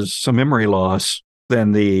was some memory loss,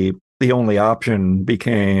 then the only option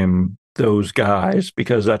became those guys,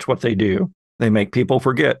 because that's what they do. They make people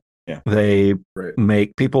forget. They Right.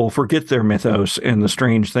 make people forget their mythos and the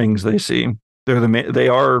strange things they see. They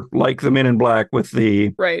are like the Men in Black with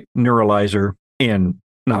the Right. neuralizer in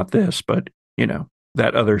not this, but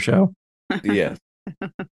that other show. Yes.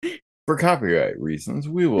 For copyright reasons,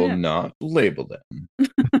 we will not label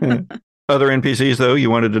them. Other NPCs, though, you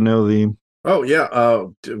wanted to know the... Oh, yeah.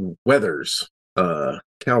 Weathers. Cal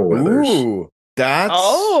Weathers. Ooh,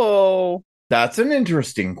 that's an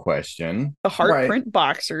interesting question. The heart print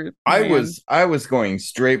boxer. I was going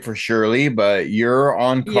straight for Shirley, but you're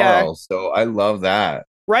on Carl, so I love that.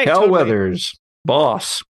 Right. Cal Weathers,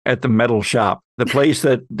 boss at the metal shop. The place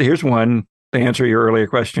that, here's one, to answer your earlier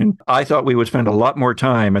question. I thought we would spend a lot more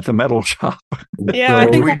time at the metal shop. Yeah, I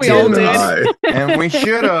think we all did. And we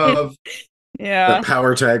should have. Yeah. That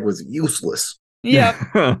power tag was useless. Yeah.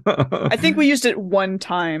 I think we used it one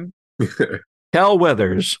time. Cal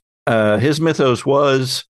Weathers, his mythos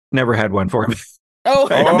was never had one for him. Oh,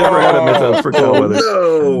 I've never had a mythos for Cal Weathers.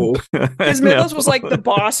 No. His mythos was like the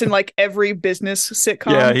boss in like every business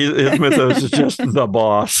sitcom. Yeah, his mythos is just the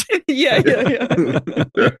boss. Yeah.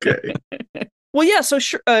 Okay. Well, yeah, so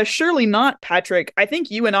Surely Not, Patrick. I think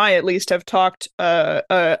you and I at least have talked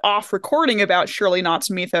off recording about Surely Not's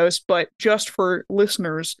mythos, but just for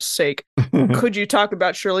listeners' sake, could you talk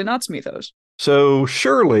about Surely Not's mythos? So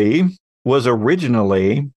Shirley was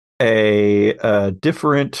originally a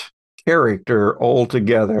different character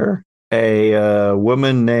altogether, a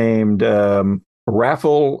woman named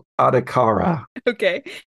Raffle Adhikara. Okay.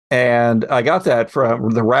 And I got that from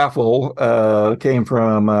the raffle, came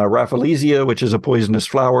from Rafflesia, which is a poisonous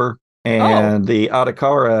flower. And the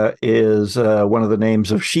Adhikara is one of the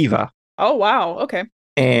names of Shiva. Oh, wow. Okay.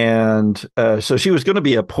 And so she was going to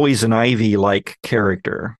be a poison ivy-like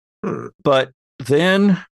character. But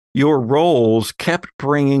then your roles kept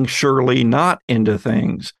bringing Shirley Not into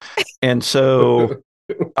things. And so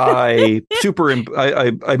I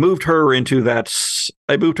moved her into that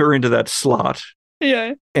slot.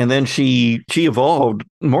 Yeah. And then she evolved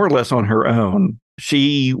more or less on her own.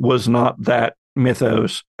 She was not that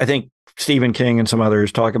mythos. I think Stephen King and some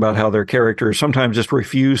others talk about how their characters sometimes just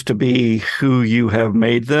refuse to be who you have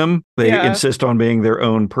made them. They insist on being their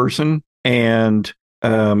own person. And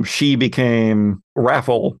she became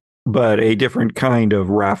Raffle, but a different kind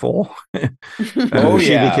of Raffle. She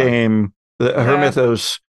became, her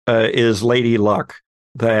mythos is Lady Luck,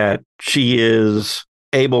 that she is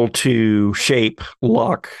able to shape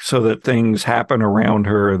luck so that things happen around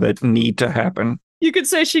her that need to happen. You could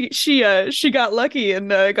say she got lucky and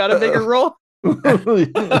got a bigger role.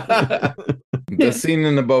 The scene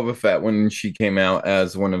in the Boba Fett when she came out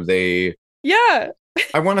as one of the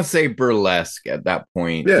I want to say burlesque at that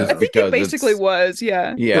point. Yeah, I think it basically was.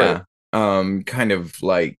 Yeah. Kind of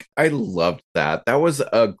like I loved that. That was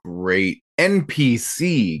a great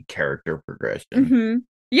NPC character progression. Mm-hmm.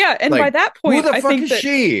 Yeah, and like, by that point, who the fuck is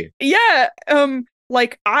she? Yeah,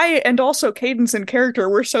 like I and also Cadence in character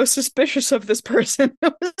were so suspicious of this person.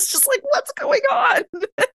 It's just like, what's going on?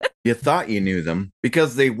 You thought you knew them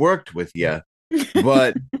because they worked with you,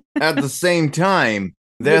 but at the same time,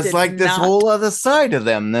 there's like this whole other side of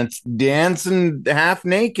them that's dancing half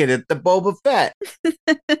naked at the Boba Fett.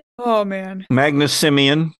 Oh man, Magnus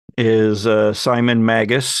Simeon is Simon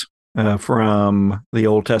Magus from the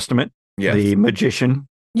Old Testament, the magician.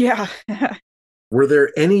 Yeah. Were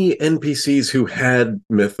there any NPCs who had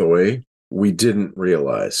mythoi we didn't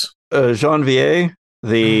realize? Janvier,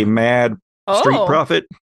 the mad street prophet,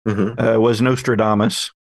 was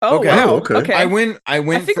Nostradamus. Oh, okay. Wow. Okay. I went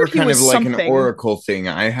for kind of like an oracle thing.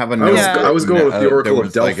 I have a note. I was going with the Oracle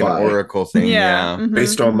of Delphi. Like an oracle thing,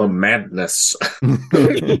 based on the madness.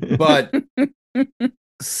 But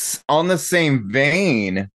on the same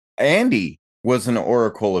vein, Andy was an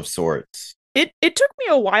oracle of sorts. It took me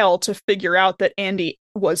a while to figure out that Andy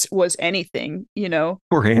was anything, you know.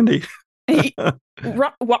 Poor Andy. Like,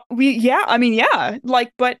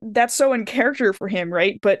 but that's so in character for him,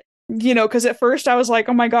 right? But you know, because at first I was like,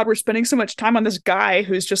 oh my god, we're spending so much time on this guy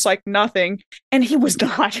who's just like nothing, and he was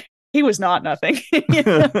not. He was not nothing.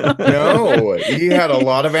 No, he had a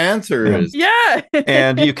lot of answers. Yeah.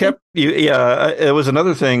 And it was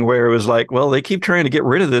another thing where it was like, well, they keep trying to get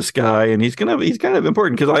rid of this guy, and he's kind of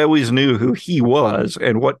important, because I always knew who he was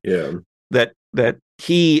and what that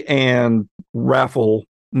he and Raffle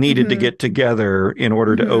needed to get together in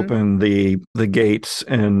order to open the gates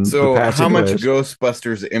and so the how much passageways.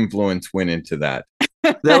 Ghostbusters influence went into that?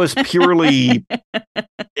 That was purely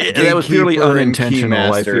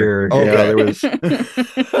unintentional. I fear. Okay. Yeah, there was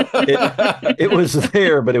it was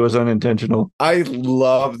there, but it was unintentional. I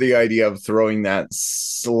love the idea of throwing that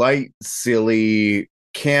slight, silly,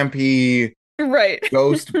 campy Right.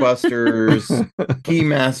 Ghostbusters,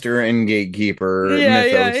 Keymaster, and Gatekeeper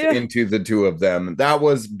mythos Yeah. into the two of them. That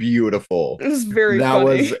was beautiful. It was very That funny.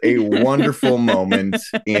 was a wonderful moment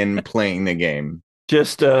in playing the game.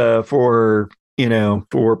 Just for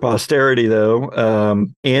posterity, though,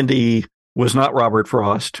 Andy was not Robert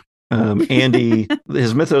Frost. Andy,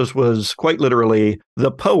 his mythos was quite literally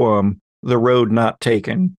the poem "The Road Not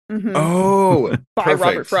Taken." Mm-hmm. Oh, by perfect.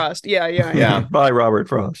 Robert Frost. Yeah. By Robert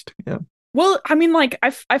Frost. Yeah. Well, I mean, like,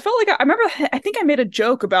 I felt like I remember, I think I made a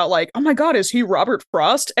joke about, like, oh my God, is he Robert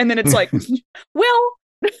Frost? And then it's like, well,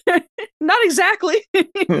 not exactly.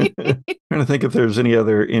 Trying to think if there's any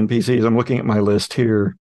other NPCs. I'm looking at my list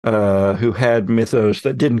here who had mythos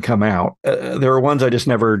that didn't come out. There are ones I just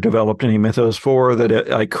never developed any mythos for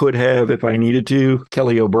that I could have if I needed to.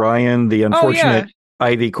 Kelly O'Brien, the unfortunate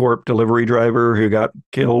Ivy Corp delivery driver who got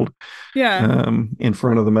killed in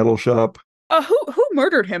front of the metal shop. Who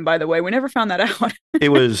murdered him, by the way? We never found that out. It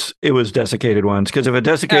was desiccated ones, because if a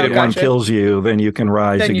desiccated one kills you, then you can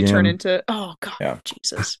rise again. Then you turn into, oh God,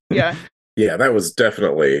 Jesus. Yeah. Yeah, that was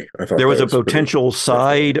definitely, I thought there was a potential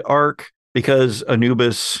side arc because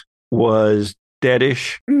Anubis was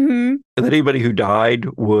deadish. Mm-hmm. That anybody who died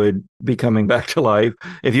would be coming back to life.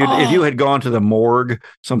 If you had gone to the morgue,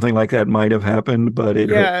 something like that might have happened. But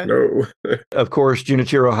no. Oh. Of course,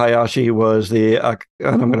 Junichiro Hayashi was the. I'm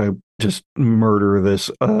going to just murder this.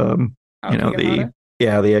 The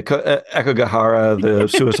Ekogahara, the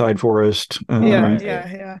Suicide Forest.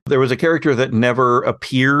 Yeah. There was a character that never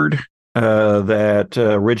appeared. That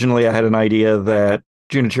originally I had an idea that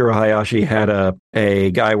Junichiro Hayashi had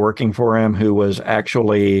a guy working for him who was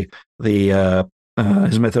actually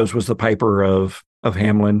his mythos was the Piper of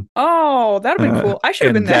Hamelin. Oh, that'd have been cool. I should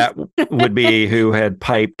have been there. That would be who had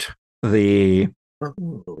piped the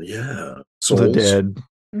Souls. Dead.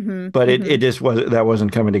 Mm-hmm, but it just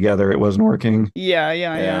wasn't coming together. It wasn't working.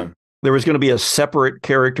 Yeah. There was going to be a separate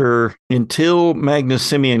character until Magnus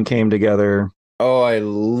Simeon came together. Oh, I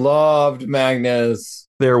loved Magnus.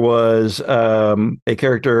 There was a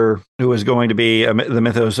character who was going to be the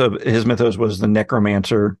mythos of his mythos was the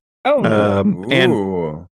Necromancer.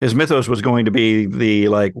 And his mythos was going to be the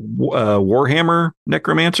Warhammer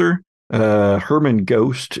Necromancer. Herman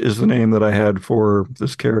Ghost is the name that I had for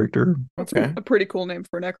this character. That's a pretty cool name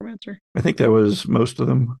for a necromancer. I think that was most of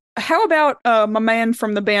them. How about my man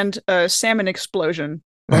from the band Salmon Explosion?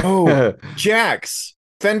 Oh, Jax.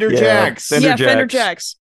 Fender Jax. Fender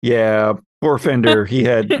Jax. Yeah, poor Fender. He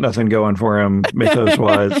had nothing going for him,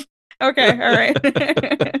 mythos-wise. Okay, all right.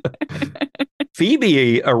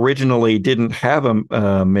 Phoebe originally didn't have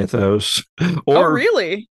a mythos.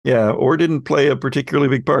 Really? Yeah, or didn't play a particularly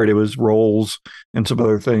big part. It was roles and some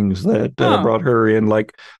other things that brought her in,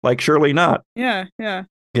 like Shirley Knott. Yeah.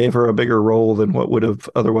 Gave her a bigger role than what would have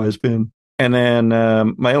otherwise been. And then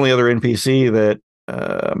my only other NPC that...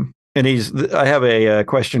 I have a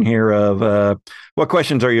question here of what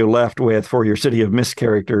questions are you left with for your City of Mist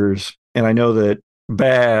characters? And I know that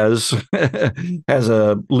Baz has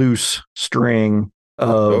a loose string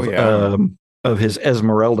of his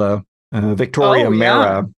Esmeralda, Victoria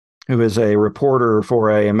Mara, who is a reporter for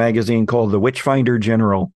a magazine called The Witchfinder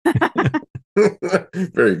General.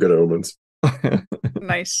 Very good omens.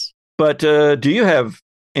 Nice. But do you have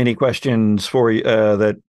any questions for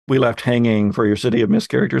that we left hanging for your City of Mist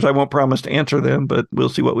characters? I won't promise to answer them, but we'll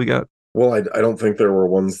see what we got. Well, I don't think there were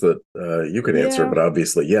ones that you could answer, but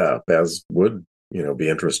obviously, Baz would, be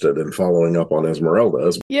interested in following up on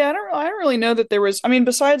Esmeralda. Yeah, I don't really know that there was. I mean,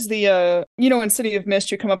 besides the, in City of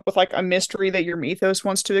Mist, you come up with like a mystery that your mythos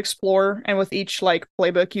wants to explore, and with each like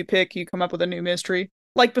playbook you pick, you come up with a new mystery.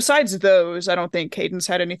 Like besides those, I don't think Cadence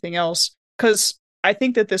had anything else, because I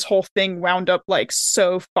think that this whole thing wound up like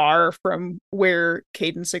so far from where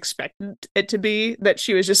Cadence expected it to be that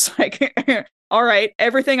she was just like, all right,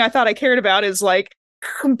 everything I thought I cared about is like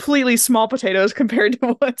completely small potatoes compared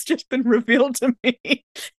to what's just been revealed to me.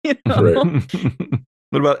 Right.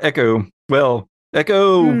 What about Echo? Well,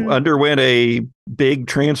 Echo underwent a big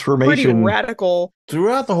transformation. Pretty radical.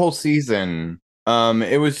 Throughout the whole season,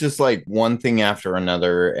 it was just like one thing after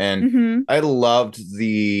another, and I loved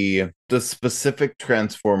the specific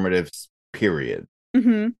transformative period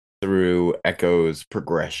through Echo's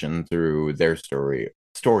progression through their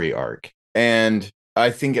story arc, and I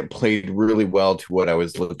think it played really well to what I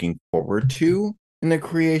was looking forward to in the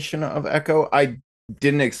creation of Echo. I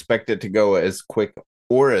didn't expect it to go as quick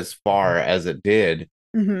or as far as it did,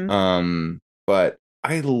 but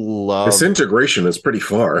I love this integration is pretty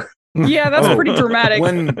far. Yeah, that's pretty dramatic.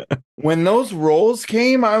 When those roles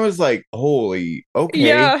came, I was like, holy,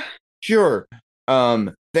 okay, sure.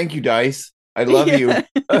 Thank you, Dice. I love you.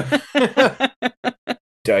 Yeah.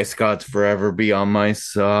 Dice Gods forever be on my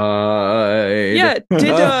side. Yeah,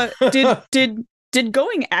 did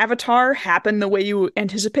going Avatar happen the way you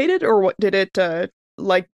anticipated, or what did it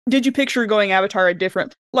like did you picture going Avatar a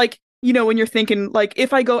different, like, when you're thinking like,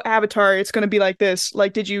 if I go Avatar it's going to be like this,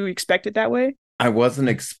 like, did you expect it that way? I wasn't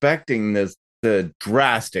expecting the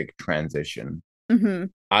drastic transition. Mm-hmm.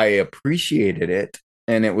 I appreciated it,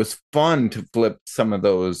 and it was fun to flip some of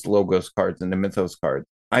those Logos cards into Mythos cards.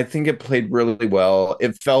 I think it played really well.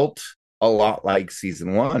 It felt a lot like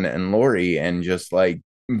season one and Lori, and just like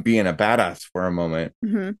being a badass for a moment.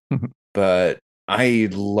 Mm-hmm. But I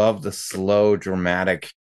love the slow, dramatic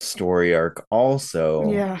story arc also.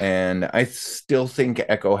 Yeah. And I still think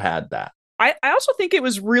Echo had that. I also think it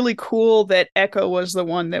was really cool that Echo was the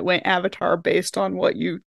one that went Avatar based on what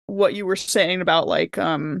you were saying about, like,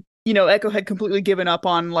 Echo had completely given up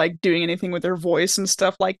on like doing anything with her voice and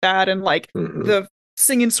stuff like that, and like the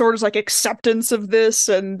singing sword is like acceptance of this,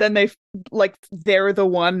 and then they're the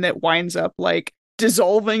one that winds up like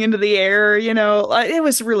dissolving into the air. It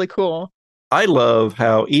was really cool. I love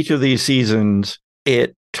how each of these seasons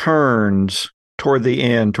it turns toward the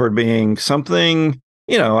end toward being something.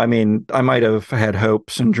 I mean, I might have had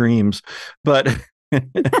hopes and dreams, but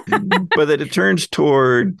but that it turns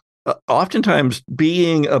toward oftentimes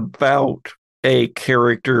being about a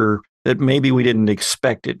character that maybe we didn't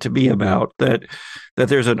expect it to be about. That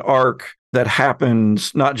there's an arc that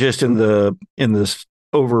happens not just in this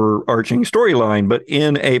overarching storyline, but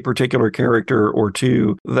in a particular character or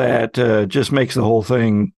two that just makes the whole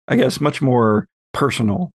thing, I guess, much more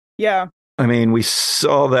personal. Yeah. I mean, we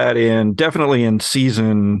saw that definitely in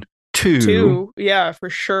season two. Yeah, for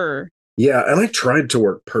sure. Yeah, and I tried to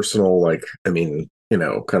work personal, like, I mean,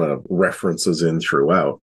 kind of references in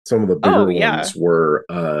throughout. Some of the bigger ones were,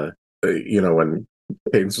 when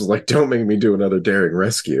Cadence was like, "Don't make me do another daring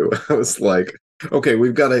rescue." I was like, "Okay,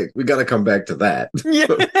 we got to come back to that."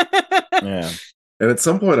 Yeah. And at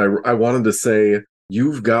some point, I wanted to say,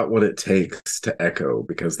 "You've got what it takes to Echo,"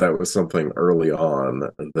 because that was something early on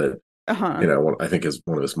that. I think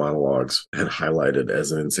one of his monologues had highlighted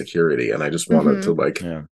as an insecurity, and I just wanted to like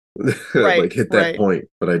hit that point,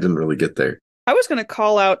 but I didn't really get there. I was going to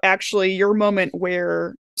call out actually your moment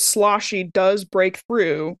where Sloshy does break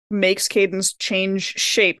through, makes Cadence change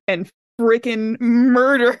shape, and freaking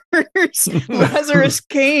murders Lazarus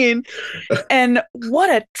Kane, and what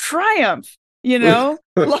a triumph,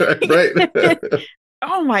 right.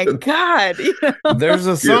 Oh my God. There's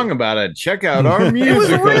a song about it. Check out our music. It was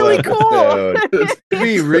really cool. To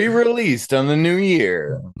be re-released on the new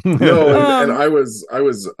year. No, and I was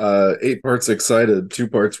 8 parts excited, 2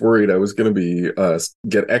 parts worried I was going to be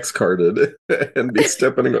get X carded and be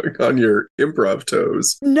stepping on your improv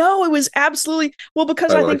toes. No, it was absolutely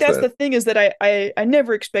because I think that's the thing, is that I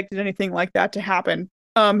never expected anything like that to happen.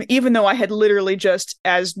 Even though I had literally just,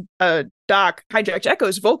 as Doc, hijacked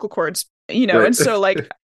Echo's vocal cords, right. And so like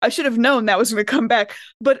I should have known that was going to come back,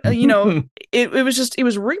 but it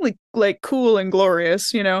was really like cool and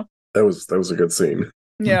glorious. That was a good scene.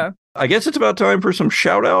 Yeah. I guess it's about time for some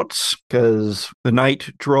shout outs, because the night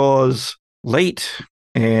draws late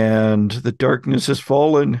and the darkness has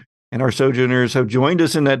fallen, and our sojourners have joined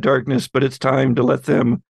us in that darkness, but it's time to let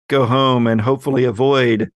them go home and hopefully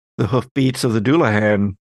avoid the hoofbeats of the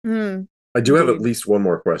Doulahan. I do have at least one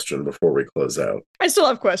more question before we close out. I still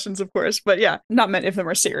have questions, of course, but yeah, not many of them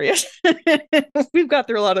are serious. We've got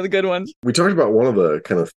through a lot of the good ones. We talked about one of the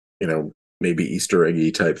kind of, maybe Easter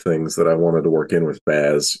eggy type things that I wanted to work in with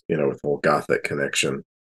Baz, with the whole Gothic connection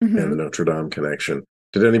and the Notre Dame connection.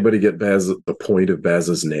 Did anybody get the point of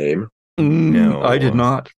Baz's name? No, I did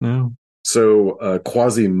not. No. So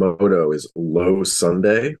Quasimodo is Low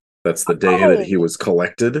Sunday. That's the day that he was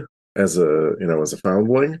collected as a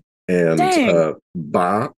foundling. And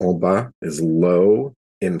Ba en bas is low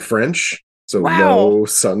in French. So Low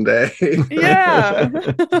Sunday. Yeah.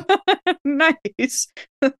 Nice.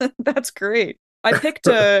 That's great. I picked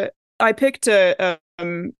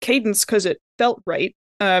Cadence because it felt right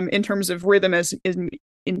in terms of rhythm as in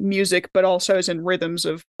music, but also as in rhythms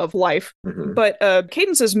of life. But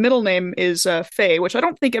Cadence's middle name is Faye, which I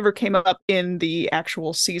don't think ever came up in the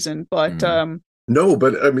actual season, but no,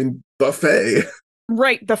 but I mean the Faye.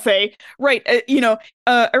 Right, the Fae. Right.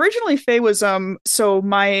 Originally Fae was I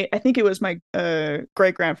think it was my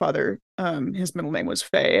great grandfather. His middle name was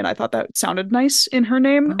Fae, and I thought that sounded nice in her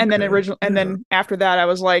name. Okay. And then after that I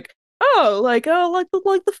was like, like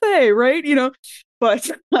the Fae, right? But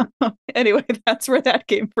anyway, that's where that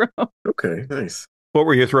came from. Okay, nice. What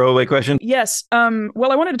were your throwaway questions? Yes.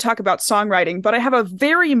 Well, I wanted to talk about songwriting, but I have a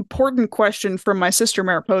very important question from my sister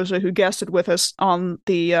Mariposa, who guested with us on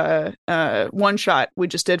the one shot we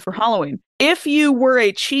just did for Halloween. If you were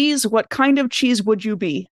a cheese, what kind of cheese would you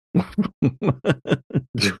be? What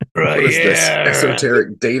is this?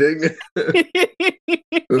 Esoteric dating?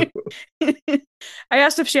 I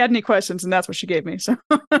asked if she had any questions, and that's what she gave me. So,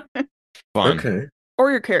 Fun. Okay.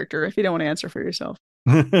 or your character, if you don't want to answer for yourself,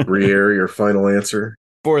 Briere, your final answer?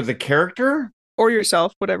 For the character? or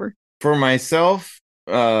yourself, whatever. For myself,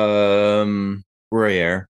 Gruyere.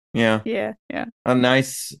 Yeah. Yeah, yeah. A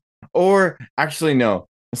nice, or actually, no.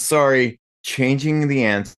 Sorry. Changing the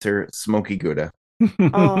answer, Smoky Gouda.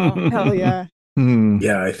 Oh, hell yeah.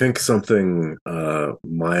 Yeah, I think something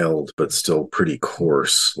mild but still pretty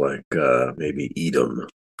coarse, like maybe Edam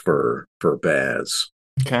for Baz.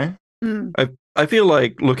 Okay. I feel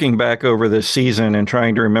like looking back over this season and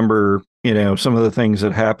trying to remember, some of the things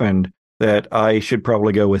that happened, that I should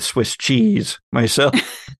probably go with Swiss cheese myself.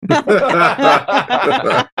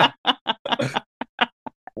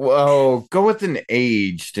 Whoa, go with an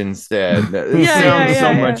aged instead. It sounds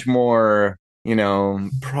so much more,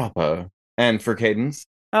 proper. And for Cadence?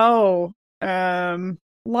 Oh,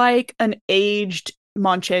 like an aged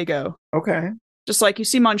Manchego. Okay. Just like you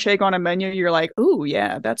see Manchego on a menu, you're like, ooh,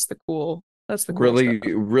 yeah, that's the cool really,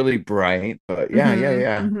 stuff. really bright, but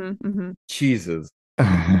yeah. Cheeses.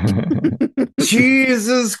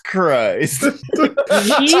 Jesus Christ.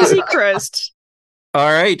 Cheesy crust.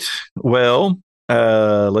 All right. Well,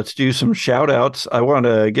 let's do some shout outs. I want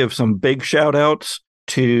to give some big shout outs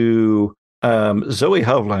to Zoe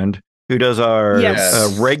Hovland, who does our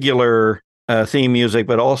regular theme music,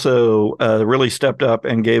 but also really stepped up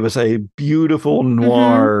and gave us a beautiful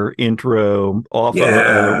noir intro off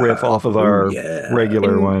of riff off of our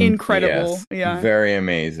regular one. Incredible. Yes, yeah. Very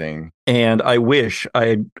amazing. And I wish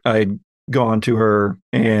I'd gone to her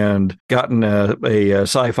and gotten a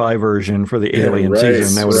sci-fi version for the Alien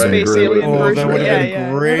season. That would have been great. Alien version. That would have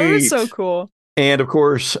been great. That was so cool. And of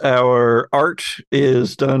course, our art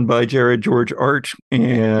is done by Jared George Art,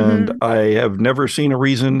 and I have never seen a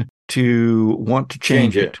reason to want to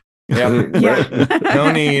change it. Yep.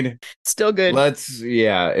 No need. Still good.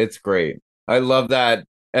 It's great. I love that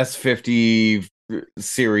S50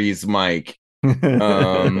 series mic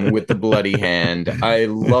with the bloody hand. I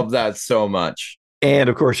love that so much. And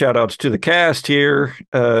of course, shout outs to the cast here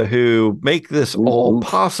who make this all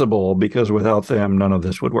possible, because without them, none of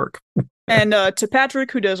this would work. And to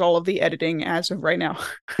Patrick, who does all of the editing as of right now.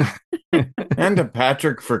 And to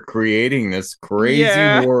Patrick for creating this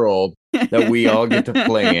crazy world that we all get to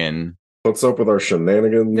play in. What's up with our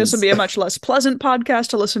shenanigans? This would be a much less pleasant podcast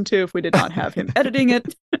to listen to if we did not have him editing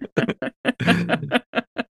it.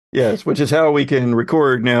 Yes, which is how we can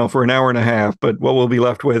record now for an hour and a half, but what we'll be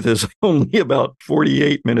left with is only about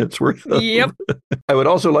 48 minutes worth of. Yep. I would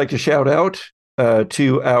also like to shout out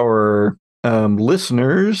to our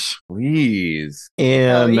listeners. Please.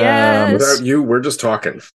 And without you, we're just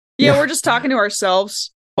talking. Yeah, we're just talking to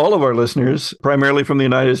ourselves. All of our listeners, primarily from the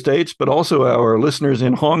United States, but also our listeners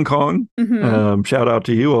in Hong Kong. Shout out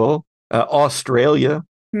to you all. Australia,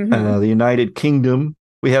 the United Kingdom.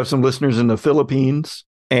 We have some listeners in the Philippines.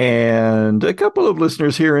 And a couple of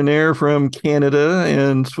listeners here and there from Canada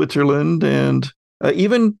and Switzerland, and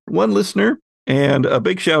even one listener. And a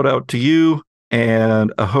big shout out to you,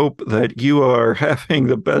 and I hope that you are having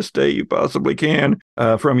the best day you possibly can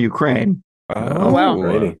from Ukraine. Oh, wow.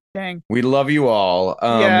 Righty. Dang. We love you all.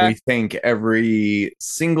 We thank every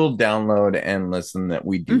single download and listen that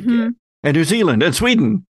we do get. And New Zealand and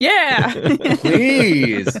Sweden. Yeah.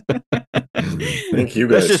 Please. Thank you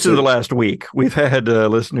guys. That's just in the last week. We've had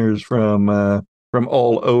listeners from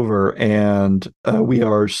all over, and we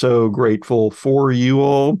are so grateful for you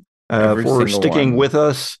all for sticking with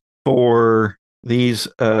us for these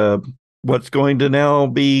what's going to now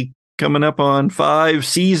be coming up on 5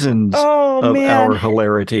 seasons of our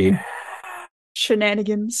hilarity.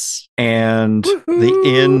 Shenanigans. And the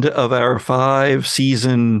end of our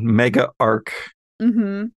 5-season mega arc.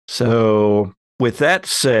 So with that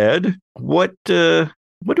said, what do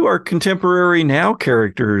our contemporary now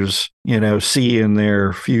characters, see in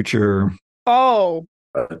their future? Oh,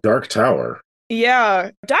 Dark Tower.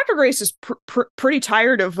 Yeah, Dr. Grace is pretty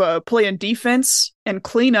tired of playing defense and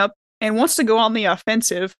cleanup and wants to go on the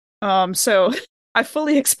offensive. So I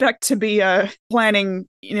fully expect to be planning,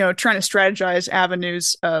 trying to strategize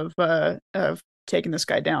avenues of taking this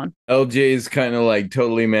guy down. LJ's kind of like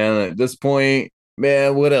totally, man, at this point.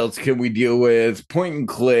 Man, what else can we deal with? Point and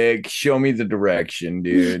click. Show me the direction,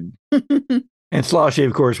 dude. And Sloshy,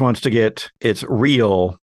 of course, wants to get its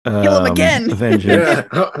real Kill him again. Vengeance.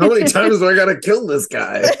 Yeah, how many times do I gotta kill this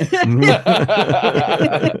guy?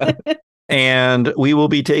 And we will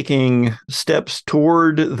be taking steps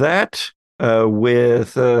toward that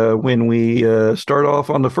with when we start off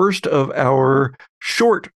on the first of our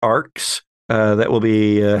short arcs that will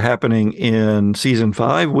be happening in season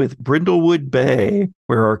 5 with Brindlewood Bay,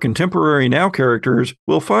 where our contemporary now characters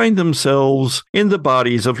will find themselves in the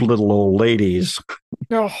bodies of little old ladies.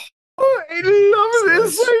 Oh, I love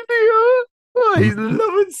this idea. I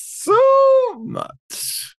love it so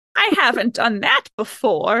much. I haven't done that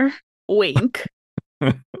before. Wink.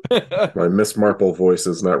 My Miss Marple voice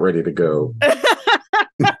is not ready to go.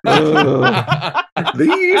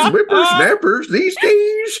 These whippersnappers these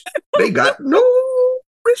days, they got no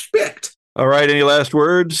respect. All right, any last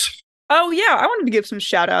words? Oh, yeah. I wanted to give some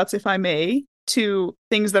shout outs, if I may, to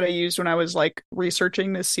things that I used when I was like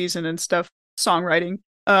researching this season and stuff, songwriting.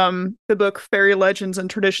 The book Fairy Legends and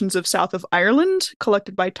Traditions of South of Ireland,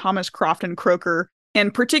 collected by Thomas Crofton Croker,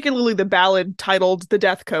 and particularly the ballad titled The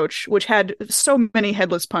Death Coach, which had so many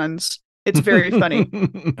headless puns. It's very funny.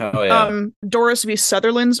 Oh, yeah. Doris V.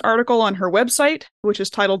 Sutherland's article on her website, which is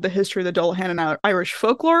titled The History of the Dullahan and Irish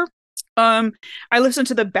Folklore. I listened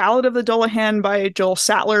to the Ballad of the Dullahan by Joel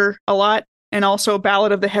Sattler a lot, and also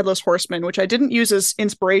Ballad of the Headless Horseman, which I didn't use as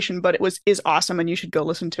inspiration, but is awesome, and you should go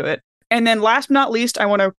listen to it. And then last but not least, I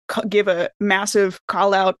want to give a massive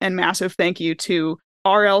call out and massive thank you to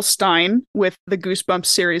R.L. Stein with the Goosebumps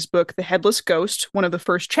series book, The Headless Ghost, one of the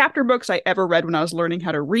first chapter books I ever read when I was learning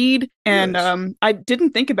how to read. And Nice. I didn't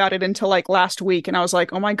think about it until like last week. And I was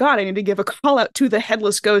like, oh my God, I need to give a call out to The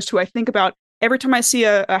Headless Ghost, who I think about every time I see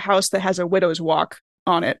a house that has a widow's walk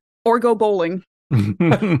on it, or go bowling. There's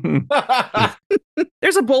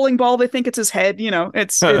a bowling ball. They think it's his head.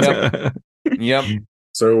 It's Yep.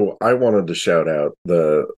 So I wanted to shout out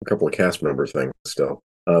a couple of cast member things still.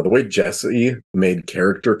 The way Jesse made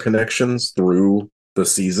character connections through the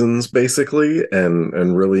seasons, basically,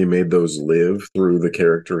 and really made those live through the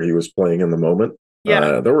character he was playing in the moment.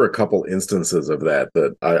 Yeah. There were a couple instances of that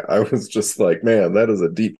I was just like, man, that is a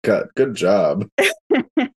deep cut. Good job.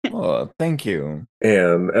 Oh, thank you.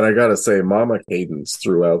 And I gotta say, Mama Cadence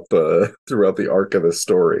throughout the arc of the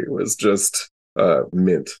story was just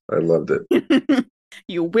mint. I loved it.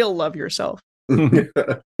 You will love yourself. and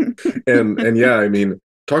yeah, I mean,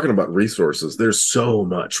 talking about resources, there's so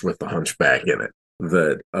much with the Hunchback in it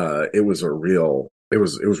that it was real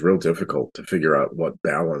difficult to figure out what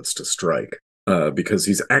balance to strike, because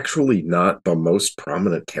he's actually not the most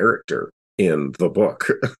prominent character in the book.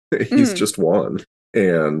 He's just one,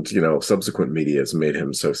 and subsequent media has made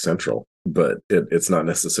him so central, but it's not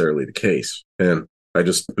necessarily the case. And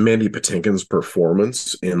Mandy Patinkin's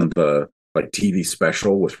performance in the TV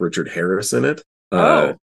special with Richard Harris in it,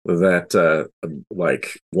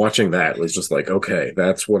 watching that was just like, okay,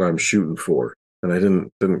 that's what I'm shooting for. And I didn't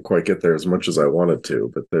quite get there as much as I wanted to,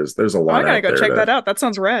 but there's a lot. I gotta go check that out. That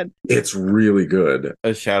sounds rad. It's really good.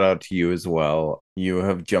 A shout out to you as well. You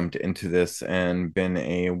have jumped into this and been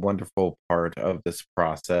a wonderful part of this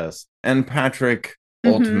process. And Patrick,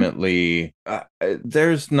 ultimately,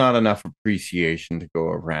 there's not enough appreciation to go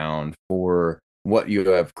around for what you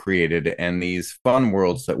have created and these fun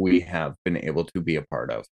worlds that we have been able to be a part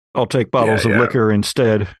of. I'll take bottles of liquor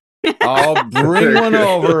instead. I'll bring one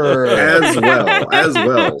over. As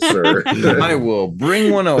well, sir. I will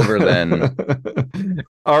bring one over then.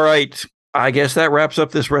 All right. I guess that wraps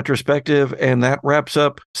up this retrospective, and that wraps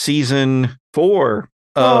up season 4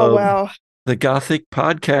 of the Gothic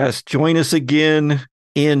Podcast. Join us again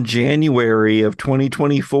in January of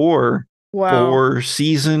 2024 for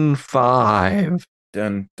season 5.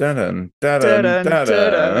 Dun, dun, dun, dun, dun, dun,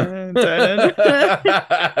 dun,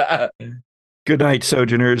 dun. Good night,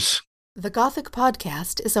 Sojourners. The Gothic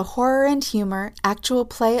Podcast is a horror and humor actual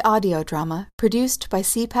play audio drama produced by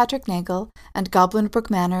C. Patrick Nagel and Goblin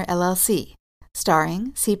Brook Manor, LLC,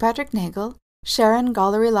 starring C. Patrick Nagel, Sharon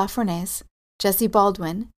Gollery Lafournaise, Jesse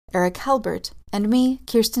Baldwin, Eric Halbert, and me,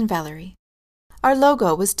 Kirsten Valerie. Our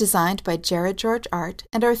logo was designed by Jared George Art,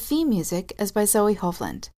 and our theme music is by Zoe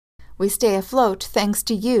Hovland. We stay afloat thanks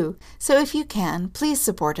to you, so if you can, please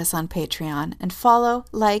support us on Patreon and follow,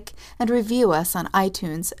 like, and review us on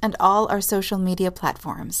iTunes and all our social media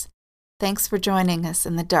platforms. Thanks for joining us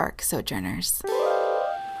in the dark, Sojourners.